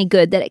do you any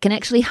good, that it can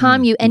actually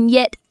harm you, and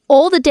yet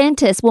all the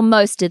dentists, well,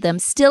 most of them,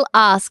 still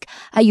ask,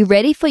 are you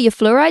ready for your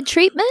fluoride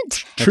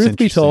treatment? Truth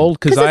be interesting. told,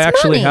 because 'Cause I it's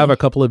actually money. have a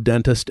couple of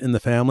dentists in the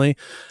family.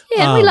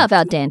 Yeah, and we love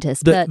our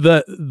dentists, but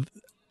The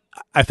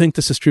I think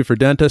this is true for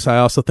dentists. I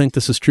also think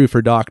this is true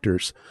for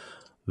doctors.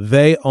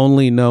 They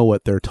only know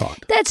what they're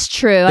taught. That's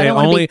true. I don't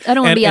want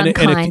to be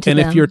unkind to them.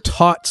 And if you're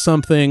taught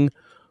something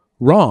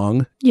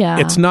wrong,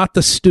 it's not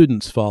the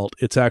student's fault.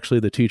 It's actually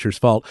the teacher's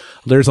fault.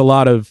 There's a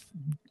lot of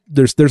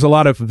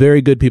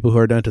very good people who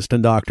are dentists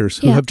and doctors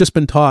who have just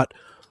been taught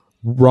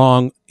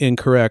wrong,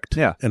 incorrect,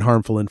 and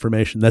harmful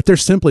information that they're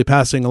simply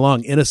passing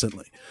along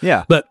innocently.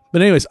 Yeah. But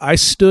anyways, I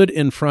stood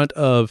in front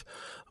of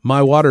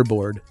my water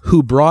board,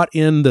 who brought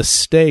in the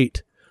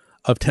state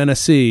of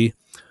Tennessee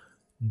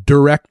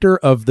director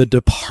of the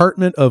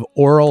Department of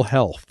Oral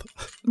Health.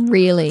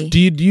 Really? Do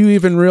you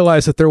even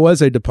realize that there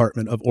was a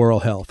Department of Oral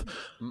Health?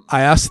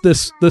 I asked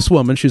this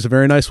woman, she's a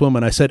very nice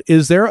woman, I said,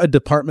 is there a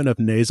Department of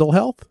Nasal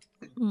Health?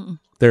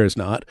 There is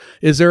not.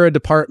 Is there a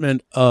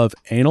Department of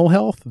Anal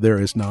Health? There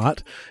is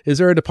not. Is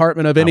there a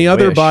Department of any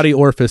other body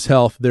orifice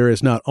health? There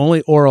is not.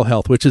 Only oral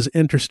health, which is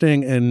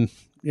interesting and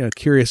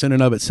curious in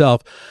and of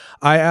itself.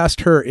 I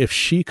asked her if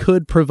she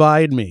could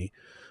provide me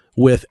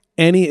with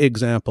any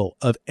example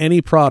of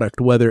any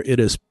product, whether it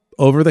is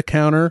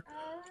over-the-counter,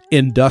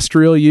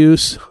 industrial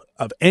use,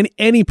 of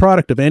any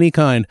product of any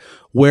kind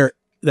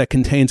that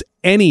contains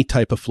any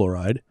type of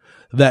fluoride,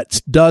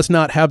 that does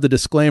not have the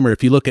disclaimer.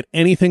 If you look at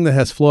anything that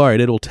has fluoride,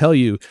 it'll tell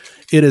you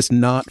it is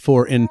not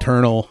for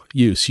internal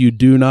use. You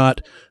do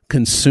not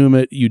consume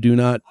it. You do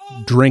not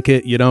drink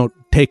it. You don't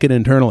take it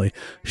internally.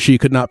 She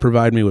could not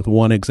provide me with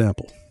one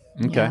example.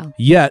 Okay. Yeah.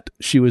 Yet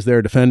she was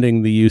there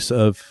defending the use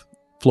of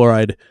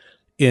fluoride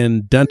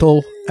in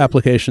dental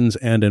applications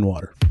and in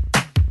water.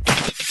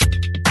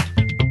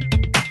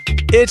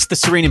 It's the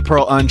Serene and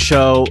Pearl Un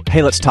Show.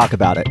 Hey, let's talk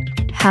about it.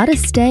 How to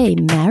stay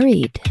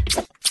married.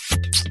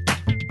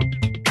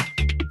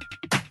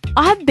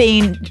 I've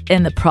been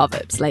in the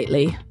Proverbs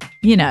lately,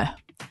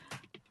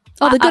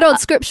 Oh, the good old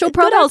scriptural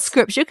Proverbs? Good old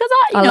scripture, because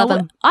I love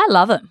them. I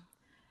love them.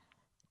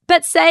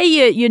 But say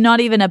you're not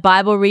even a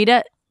Bible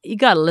reader, you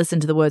got to listen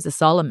to the words of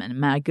Solomon.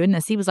 My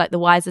goodness, he was like the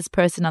wisest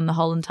person on the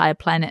whole entire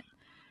planet.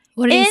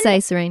 What did he say,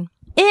 Serene?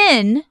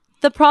 In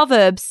the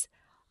Proverbs,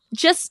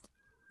 just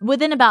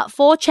within about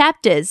 4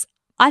 chapters,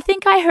 I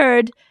think I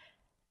heard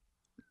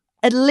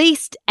at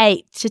least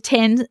 8 to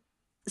 10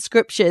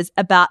 scriptures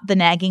about the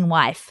nagging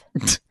wife.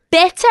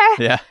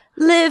 Better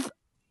live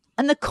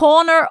in the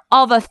corner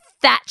of a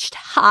thatched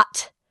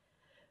hut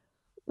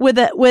with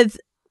a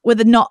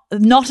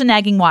not a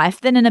nagging wife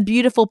than in a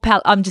beautiful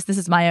palace. This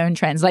is my own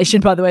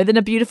translation, by the way. Than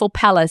a beautiful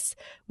palace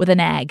with a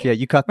nag. Yeah,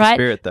 you caught the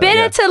spirit, though.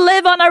 Better to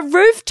live on a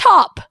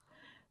rooftop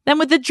than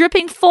with the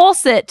dripping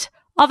faucet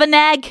of a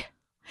nag.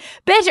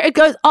 Better it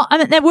goes.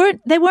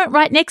 They weren't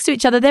right next to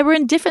each other. They were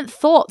in different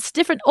thoughts.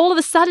 All of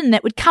a sudden,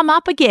 that would come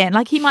up again.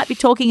 Like he might be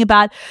talking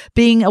about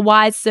being a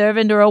wise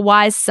servant or a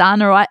wise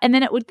son, and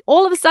then it would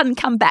all of a sudden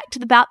come back to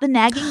about the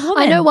nagging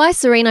woman. I know why,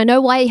 Serene. I know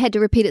why he had to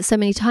repeat it so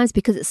many times,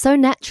 because it's so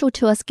natural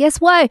to us.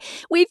 Guess why?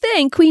 We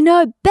think we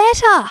know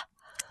better.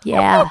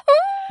 Yeah.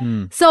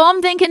 So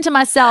I'm thinking to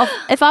myself,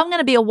 if I'm going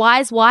to be a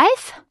wise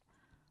wife,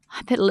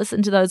 I better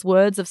listen to those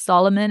words of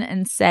Solomon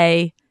and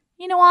say,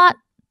 you know what?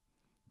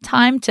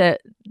 Time to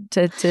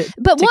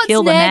But what's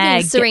kill the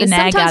nagging, nag, Serene? get the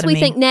nag Sometimes out of we me.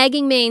 think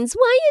nagging means,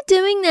 why are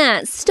you doing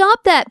that?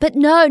 Stop that. But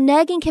no,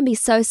 nagging can be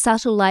so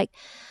subtle, like,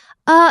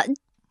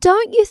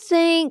 don't you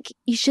think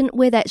you shouldn't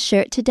wear that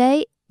shirt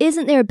today?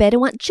 Isn't there a better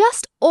one?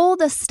 Just all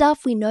the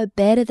stuff we know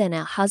better than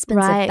our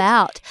husbands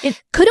about.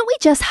 Couldn't we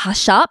just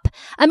hush up?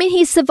 I mean,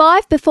 he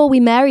survived before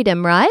we married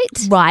him,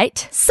 right?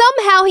 Right.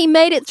 Somehow he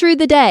made it through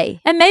the day.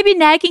 And maybe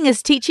nagging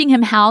is teaching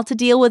him how to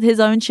deal with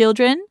his own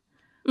children.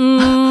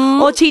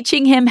 Or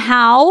teaching him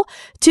how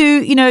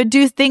to,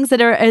 do things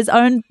that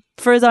are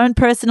for his own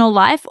personal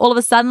life. All of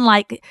a sudden,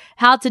 like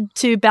how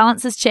to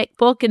balance his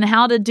checkbook and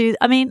how to do.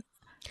 I mean,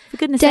 for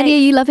goodness' Daddy, sake.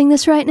 are you loving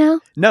this right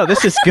now? No,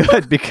 this is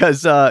good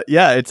because,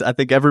 it's I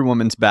think every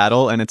woman's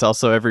battle, and it's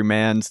also every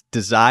man's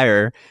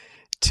desire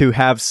to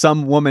have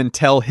some woman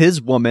tell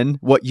his woman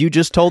what you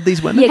just told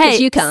these women. Yeah,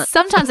 because you can't.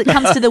 Sometimes it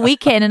comes to the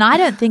weekend, and I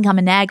don't think I'm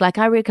a nag. Like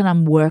I reckon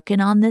I'm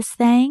working on this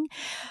thing,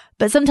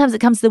 but sometimes it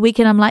comes to the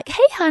weekend. I'm like,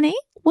 hey, honey.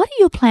 What are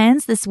your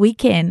plans this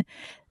weekend?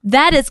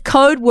 That is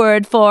code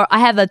word for I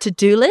have a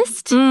to-do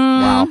list.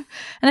 Wow. And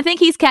I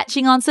think he's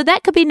catching on. So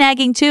that could be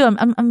nagging too.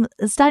 I'm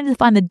starting to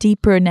find the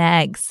deeper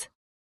nags.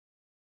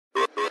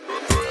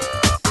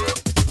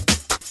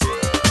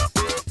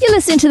 You're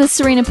listening to the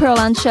Serene and Pearl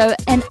Un Show,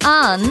 and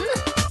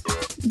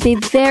be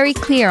very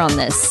clear on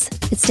this.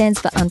 It stands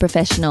for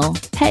unprofessional.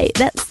 Hey,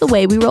 that's the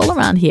way we roll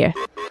around here.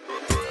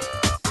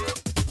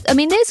 I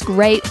mean, there's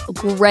great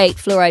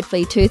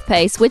fluoride-free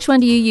toothpaste. Which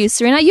one do you use,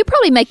 Serena? You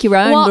probably make your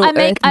own. Well, I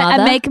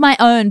make my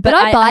own, but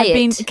I buy I've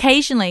been it.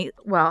 occasionally.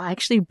 Well, I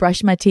actually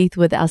brush my teeth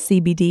with our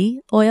CBD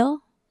oil.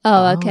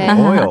 Oh, okay.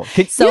 Oil.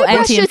 So you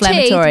brush your teeth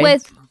anti-inflammatory.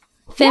 with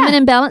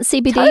feminine balance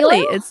CBD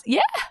Totally, oil?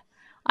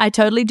 I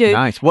totally do.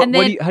 Nice. And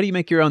then- How do you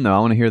make your own, though? I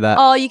want to hear that.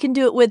 Oh, you can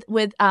do it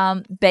with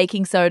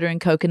baking soda and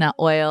coconut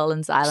oil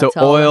and xylitol.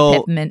 So oil,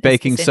 and peppermint,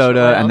 baking essential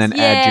soda, oils. and then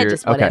add your-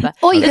 just okay. whatever.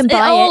 Or you can It's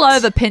buy all it.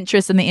 over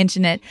Pinterest and the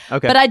internet.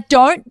 Okay. But I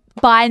don't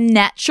buy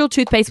natural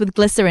toothpaste with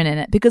glycerin in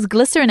it because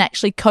glycerin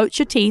actually coats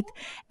your teeth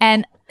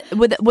and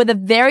with a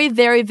very,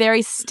 very,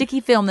 very sticky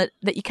film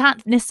that you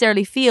can't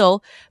necessarily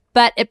feel,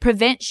 but it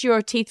prevents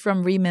your teeth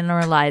from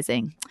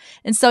remineralizing.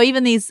 And so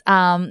even these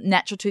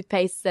natural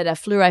toothpastes that are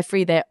fluoride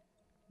free, they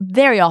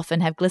very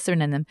often have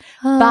glycerin in them.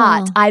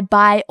 But I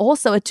buy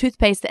also a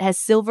toothpaste that has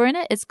silver in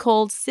it. It's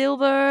called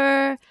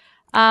Silver.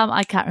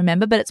 I can't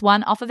remember, but it's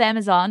one off of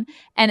Amazon,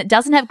 and it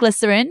doesn't have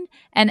glycerin,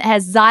 and it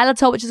has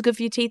xylitol, which is good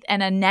for your teeth,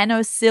 and a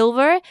nano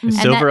silver. Is and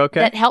silver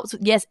okay? That helps.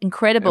 Yes,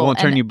 incredible. It won't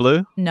turn you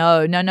blue?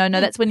 No.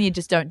 That's when you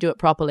just don't do it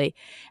properly.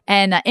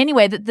 And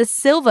anyway, the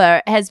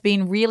silver has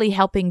been really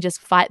helping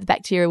just fight the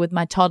bacteria with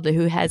my toddler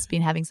who has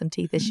been having some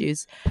teeth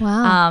issues.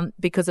 Wow.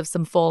 Because of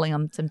some falling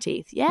on some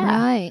teeth. Yeah.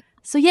 Right.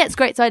 So yeah, it's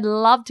great. So I'd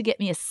love to get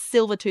me a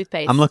silver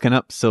toothpaste. I'm looking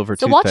up silver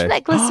So toothpaste. watch for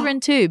that glycerin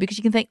too, because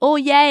you can think, oh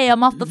yay,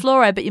 I'm off the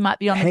fluoride, but you might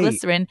be on the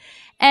glycerin.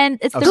 And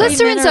it's the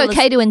Glycerin's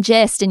okay to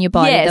ingest in your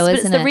body, yes, though, but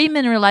isn't it's the it?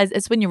 remineralize.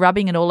 It's when you're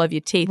rubbing it all over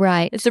your teeth.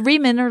 Right. It's the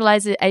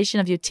remineralization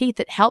of your teeth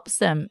that helps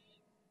them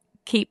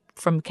keep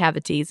from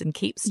cavities and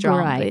keep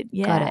strong. Right. But,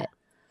 yeah.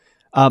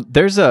 Got it.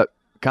 There's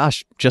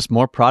just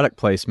more product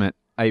placement.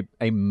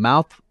 A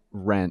mouth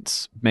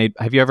rinse made.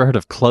 Have you ever heard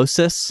of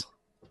Closis?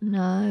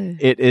 No.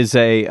 It is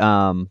a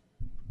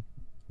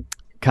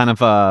kind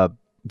of a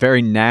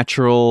very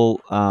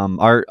natural.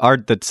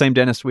 The same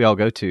dentist we all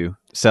go to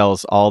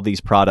sells all these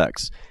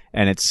products,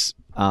 and it's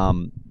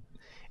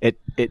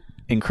it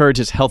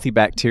encourages healthy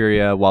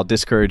bacteria while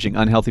discouraging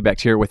unhealthy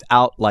bacteria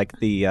without like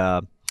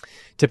the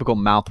typical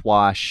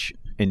mouthwash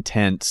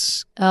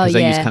intense, because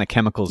they use kind of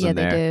chemicals in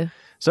there. They do.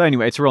 So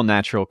anyway, it's real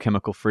natural,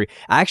 chemical free.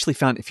 I actually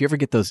found if you ever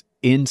get those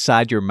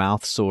inside your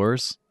mouth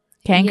sores,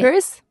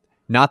 Cankers?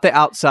 not the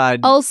outside.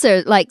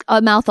 Ulcer, like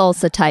a mouth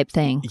ulcer type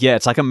thing. Yeah,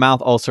 it's like a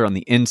mouth ulcer on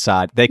the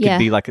inside. They could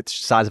be like the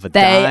size of a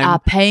They dime. are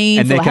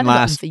painful. And they I can haven't got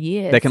them last for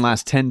years. They can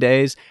last 10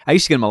 days. I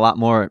used to get them a lot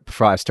more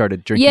before I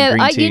started drinking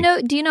green tea.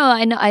 Do you know?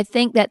 I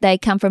think that they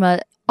come from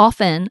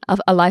often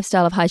a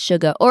lifestyle of high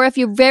sugar, or if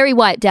you're very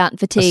wiped out and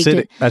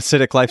fatigued,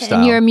 acidic lifestyle,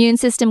 and your immune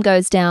system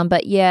goes down.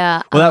 But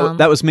yeah, well,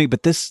 that was me.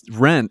 But this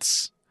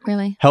rinse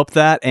really helped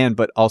that,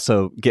 but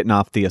also getting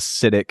off the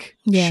acidic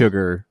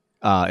sugar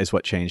is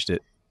what changed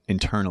it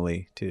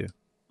internally too.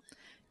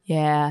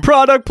 Yeah.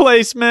 Product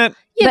placement.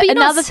 Yeah, but but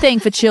another thing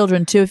for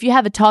children too, if you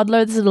have a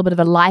toddler, this is a little bit of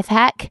a life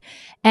hack,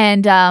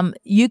 and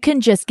you can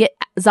just get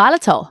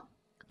xylitol.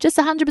 Just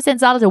 100%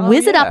 xylitol.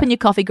 Whiz it up in your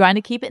coffee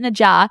grinder, keep it in a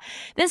jar,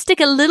 then stick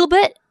a little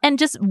bit and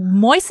just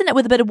moisten it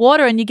with a bit of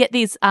water, and you get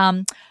these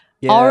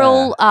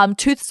oral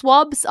tooth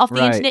swabs off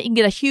the internet. You can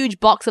get a huge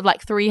box of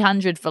like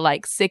 300 for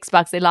like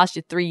 $6. They last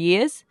you 3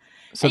 years.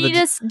 So and you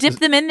just dip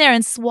them in there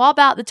and swab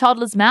out the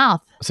toddler's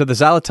mouth. So the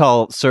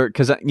xylitol,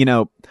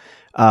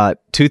 because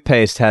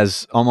toothpaste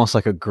has almost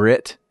like a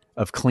grit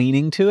of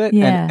cleaning to it,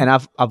 and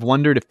I've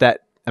wondered if that.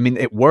 I mean,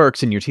 it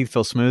works and your teeth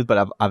feel smooth,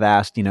 but I've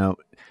asked,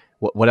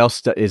 what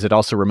else is it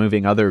also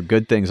removing other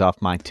good things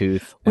off my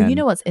tooth? Well, you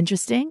know what's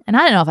interesting? And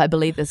I don't know if I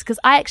believe this, because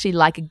I actually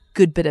like a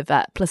good bit of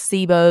a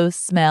placebo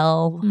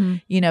smell,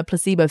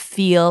 placebo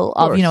feel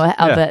of a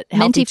healthy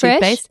Minty fresh?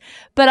 toothpaste.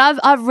 But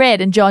I've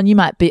read, and John, you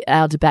might be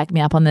able to back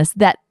me up on this,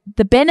 that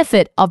the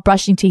benefit of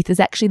brushing teeth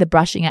is actually the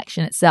brushing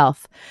action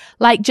itself.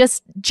 Like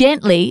just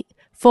gently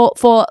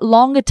for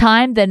longer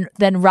time than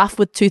rough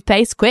with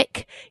toothpaste,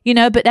 quick,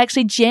 but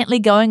actually gently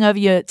going over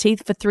your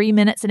teeth for 3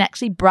 minutes and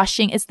actually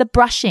brushing. It's the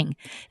brushing.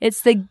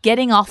 It's the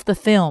getting off the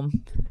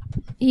film.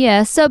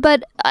 Yeah,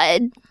 but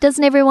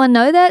doesn't everyone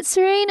know that,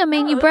 Serene? I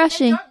mean, you're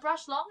brushing. Don't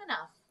brush long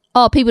enough.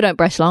 Oh, people don't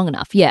brush long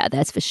enough. Yeah,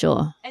 that's for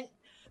sure. And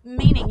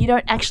meaning you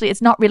don't actually,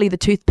 it's not really the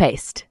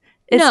toothpaste.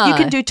 No. You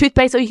can do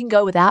toothpaste or you can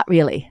go without,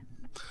 really.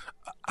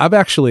 I've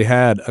actually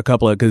had a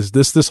couple of, because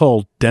this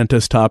whole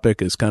dentist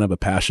topic is kind of a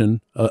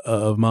passion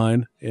of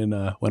mine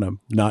when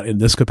I'm not in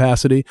this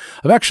capacity.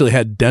 I've actually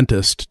had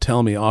dentists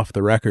tell me off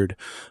the record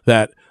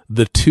that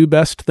the two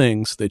best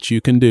things that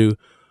you can do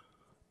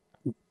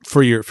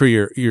for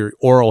your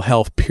oral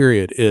health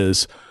period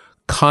is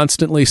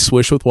constantly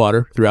swish with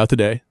water throughout the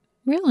day.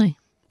 Really?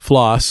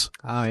 Floss.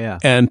 Oh, yeah.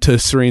 And to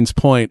Serene's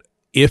point,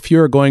 if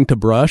you're going to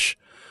brush,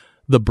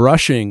 the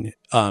brushing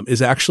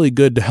is actually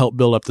good to help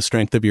build up the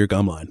strength of your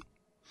gum line.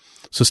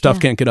 So stuff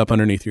can't get up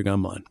underneath your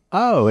gum line.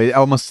 Oh, it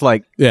almost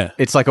like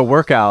it's like a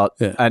workout,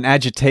 an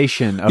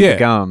agitation of the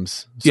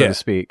gums, so to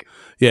speak.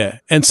 Yeah,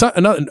 and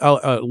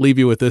I'll leave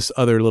you with this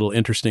other little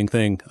interesting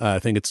thing. I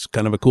think it's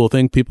kind of a cool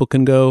thing. People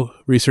can go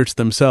research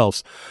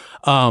themselves.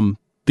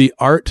 The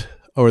art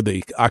or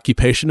the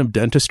occupation of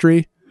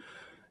dentistry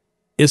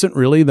isn't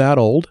really that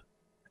old,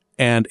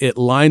 and it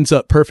lines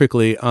up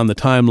perfectly on the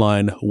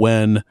timeline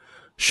when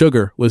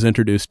sugar was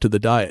introduced to the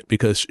diet,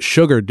 because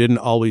sugar didn't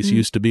always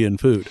used to be in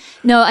food.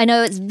 No, I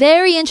know, it's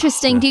very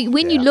interesting.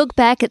 When you look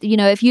back at,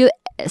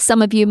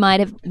 some of you might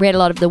have read a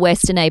lot of the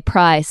Weston A.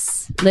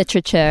 Price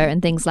literature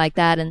and things like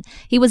that. And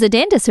he was a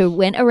dentist who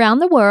went around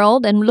the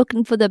world and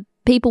looking for the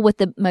people with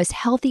the most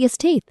healthiest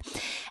teeth.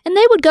 And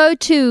they would go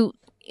to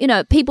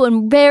people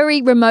in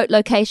very remote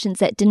locations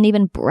that didn't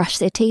even brush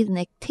their teeth, and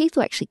their teeth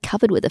were actually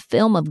covered with a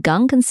film of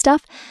gunk and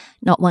stuff.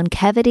 Not one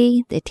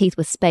cavity. Their teeth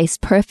were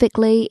spaced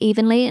perfectly,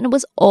 evenly, and it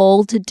was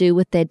all to do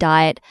with their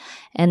diet.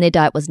 And their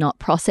diet was not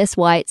processed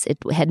whites. It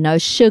had no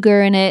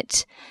sugar in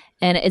it.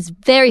 And it's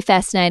very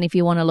fascinating if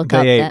you want to look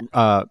up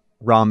that.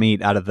 Raw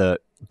meat out of the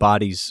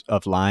bodies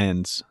of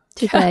lions.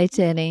 Today,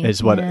 Jenny.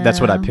 That's what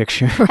I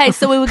picture. Hey,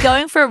 so we were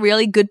going for a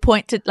really good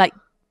point to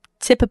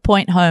tip a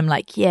point home,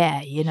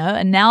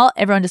 and now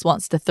everyone just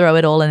wants to throw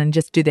it all in and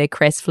just do their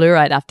Crest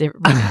fluoride after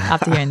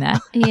hearing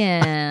that.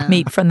 Yeah.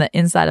 Meat from the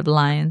inside of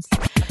lions.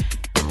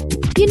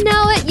 You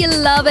know it, you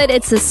love it.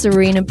 It's a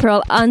Serena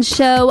Pearl on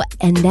show.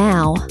 And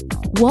now,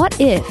 what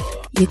if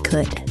you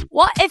could?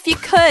 What if you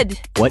could?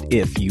 What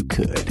if you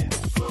could?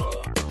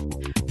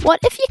 What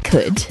if you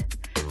could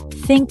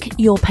think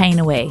your pain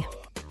away?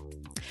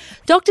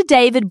 Dr.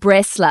 David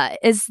Bressler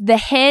is the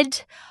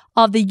head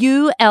of the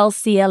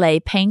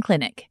ULCLA Pain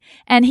Clinic,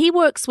 and he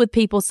works with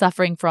people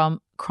suffering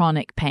from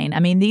chronic pain. I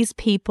mean, these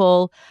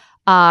people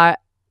are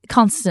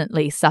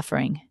constantly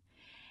suffering.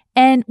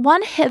 And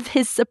one of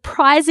his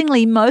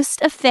surprisingly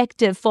most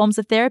effective forms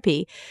of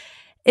therapy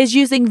is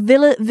using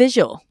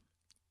visual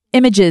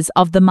images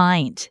of the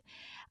mind.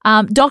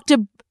 Dr.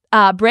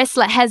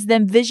 Bressler has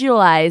them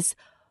visualize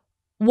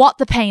what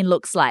the pain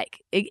looks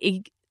like.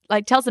 He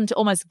tells them to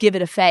almost give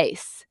it a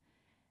face.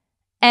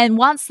 And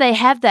once they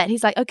have that,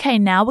 he's like, okay,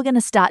 now we're going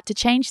to start to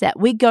change that.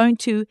 We're going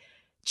to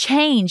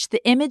change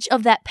the image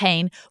of that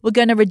pain. We're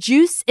going to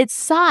reduce its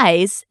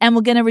size and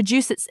we're going to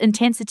reduce its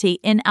intensity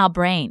in our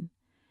brain.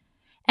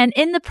 And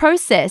in the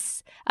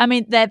process, I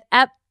mean, they've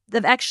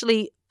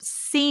actually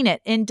seen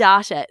it in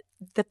data.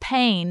 The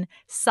pain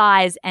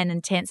size and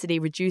intensity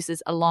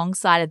reduces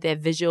alongside of their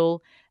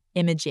visual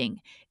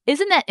imaging.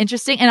 Isn't that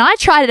interesting? And I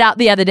tried it out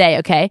the other day,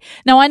 okay?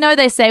 Now, I know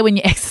they say when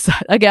you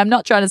exercise, okay, I'm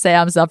not trying to say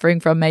I'm suffering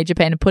from major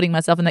pain and putting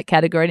myself in that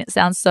category, and it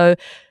sounds so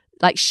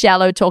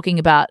shallow talking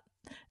about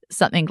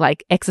something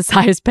like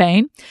exercise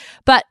pain.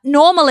 But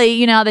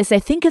normally, they say,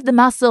 think of the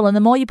muscle, and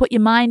the more you put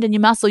your mind in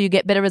your muscle, you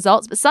get better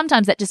results. But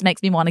sometimes that just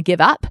makes me want to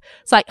give up.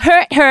 It's like,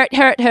 hurt.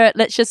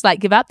 Let's just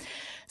give up.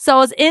 So I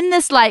was in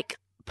this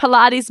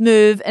Pilates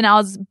move, and I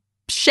was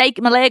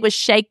my leg was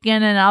shaking,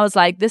 and I was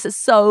like, this is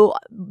so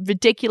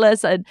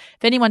ridiculous. And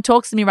if anyone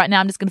talks to me right now,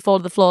 I'm just going to fall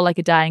to the floor like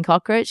a dying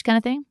cockroach kind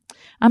of thing.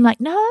 I'm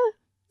like, no,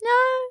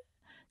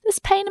 this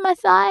pain in my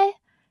thigh.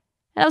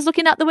 And I was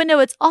looking out the window.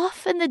 It's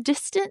off in the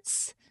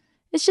distance.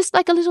 It's just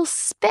like a little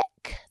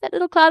speck, that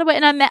little cloud away.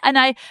 And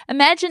I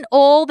imagine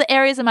all the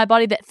areas of my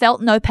body that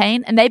felt no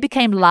pain, and they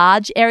became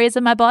large areas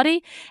of my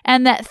body.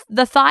 And that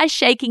the thigh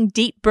shaking,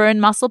 deep burn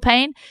muscle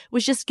pain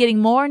was just getting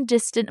more and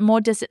distant and more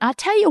distant. I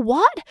tell you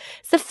what,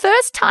 it's the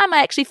first time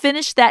I actually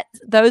finished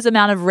those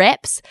amount of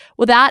reps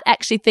without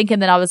actually thinking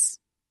that I was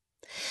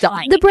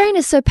dying. The brain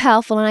is so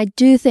powerful, and I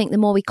do think the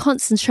more we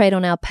concentrate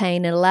on our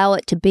pain and allow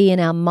it to be in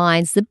our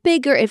minds, the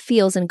bigger it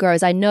feels and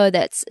grows. I know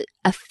that's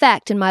a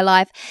fact in my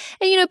life.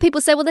 And,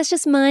 people say, well, that's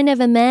just mind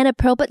over matter,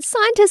 Pearl. But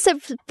scientists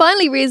are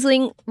finally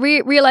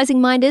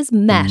realizing mind is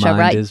matter, mind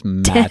right, is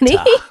matter.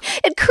 Danny?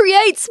 It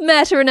creates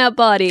matter in our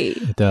body.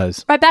 It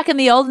does. Right back in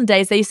the olden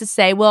days, they used to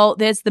say, well,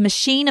 there's the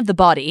machine of the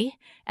body,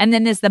 and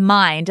then there's the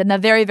mind, and they're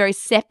very, very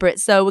separate.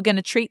 So we're going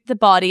to treat the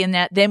body,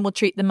 and then we'll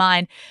treat the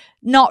mind.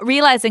 Not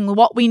realizing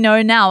what we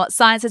know now, what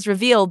science has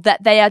revealed,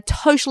 that they are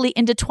totally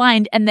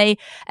intertwined and they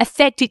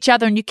affect each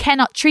other, and you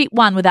cannot treat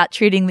one without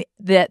treating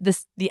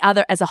the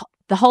other as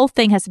the whole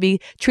thing has to be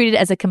treated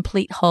as a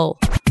complete whole.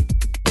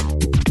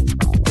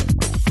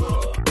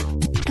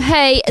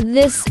 Hey,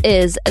 this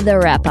is the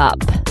wrap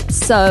up.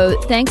 So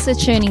thanks for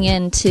tuning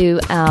in to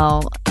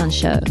our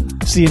show.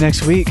 See you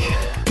next week.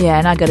 Yeah,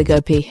 and I got to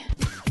go pee.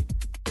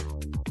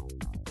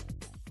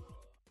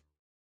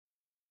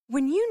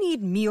 When you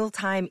need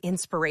mealtime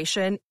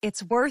inspiration,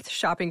 it's worth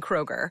shopping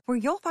Kroger, where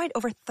you'll find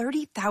over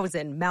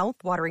 30,000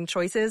 mouth-watering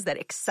choices that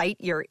excite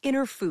your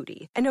inner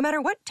foodie. And no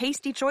matter what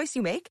tasty choice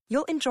you make,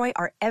 you'll enjoy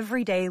our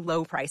everyday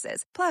low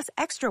prices, plus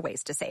extra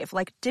ways to save,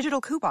 like digital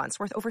coupons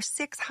worth over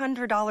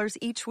 $600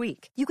 each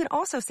week. You can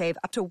also save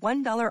up to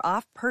 $1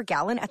 off per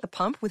gallon at the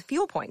pump with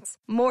fuel points.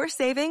 More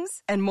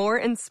savings and more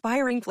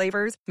inspiring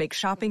flavors make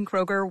shopping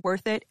Kroger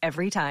worth it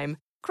every time.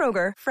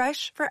 Kroger,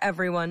 fresh for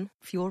everyone.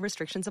 Fuel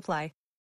restrictions apply.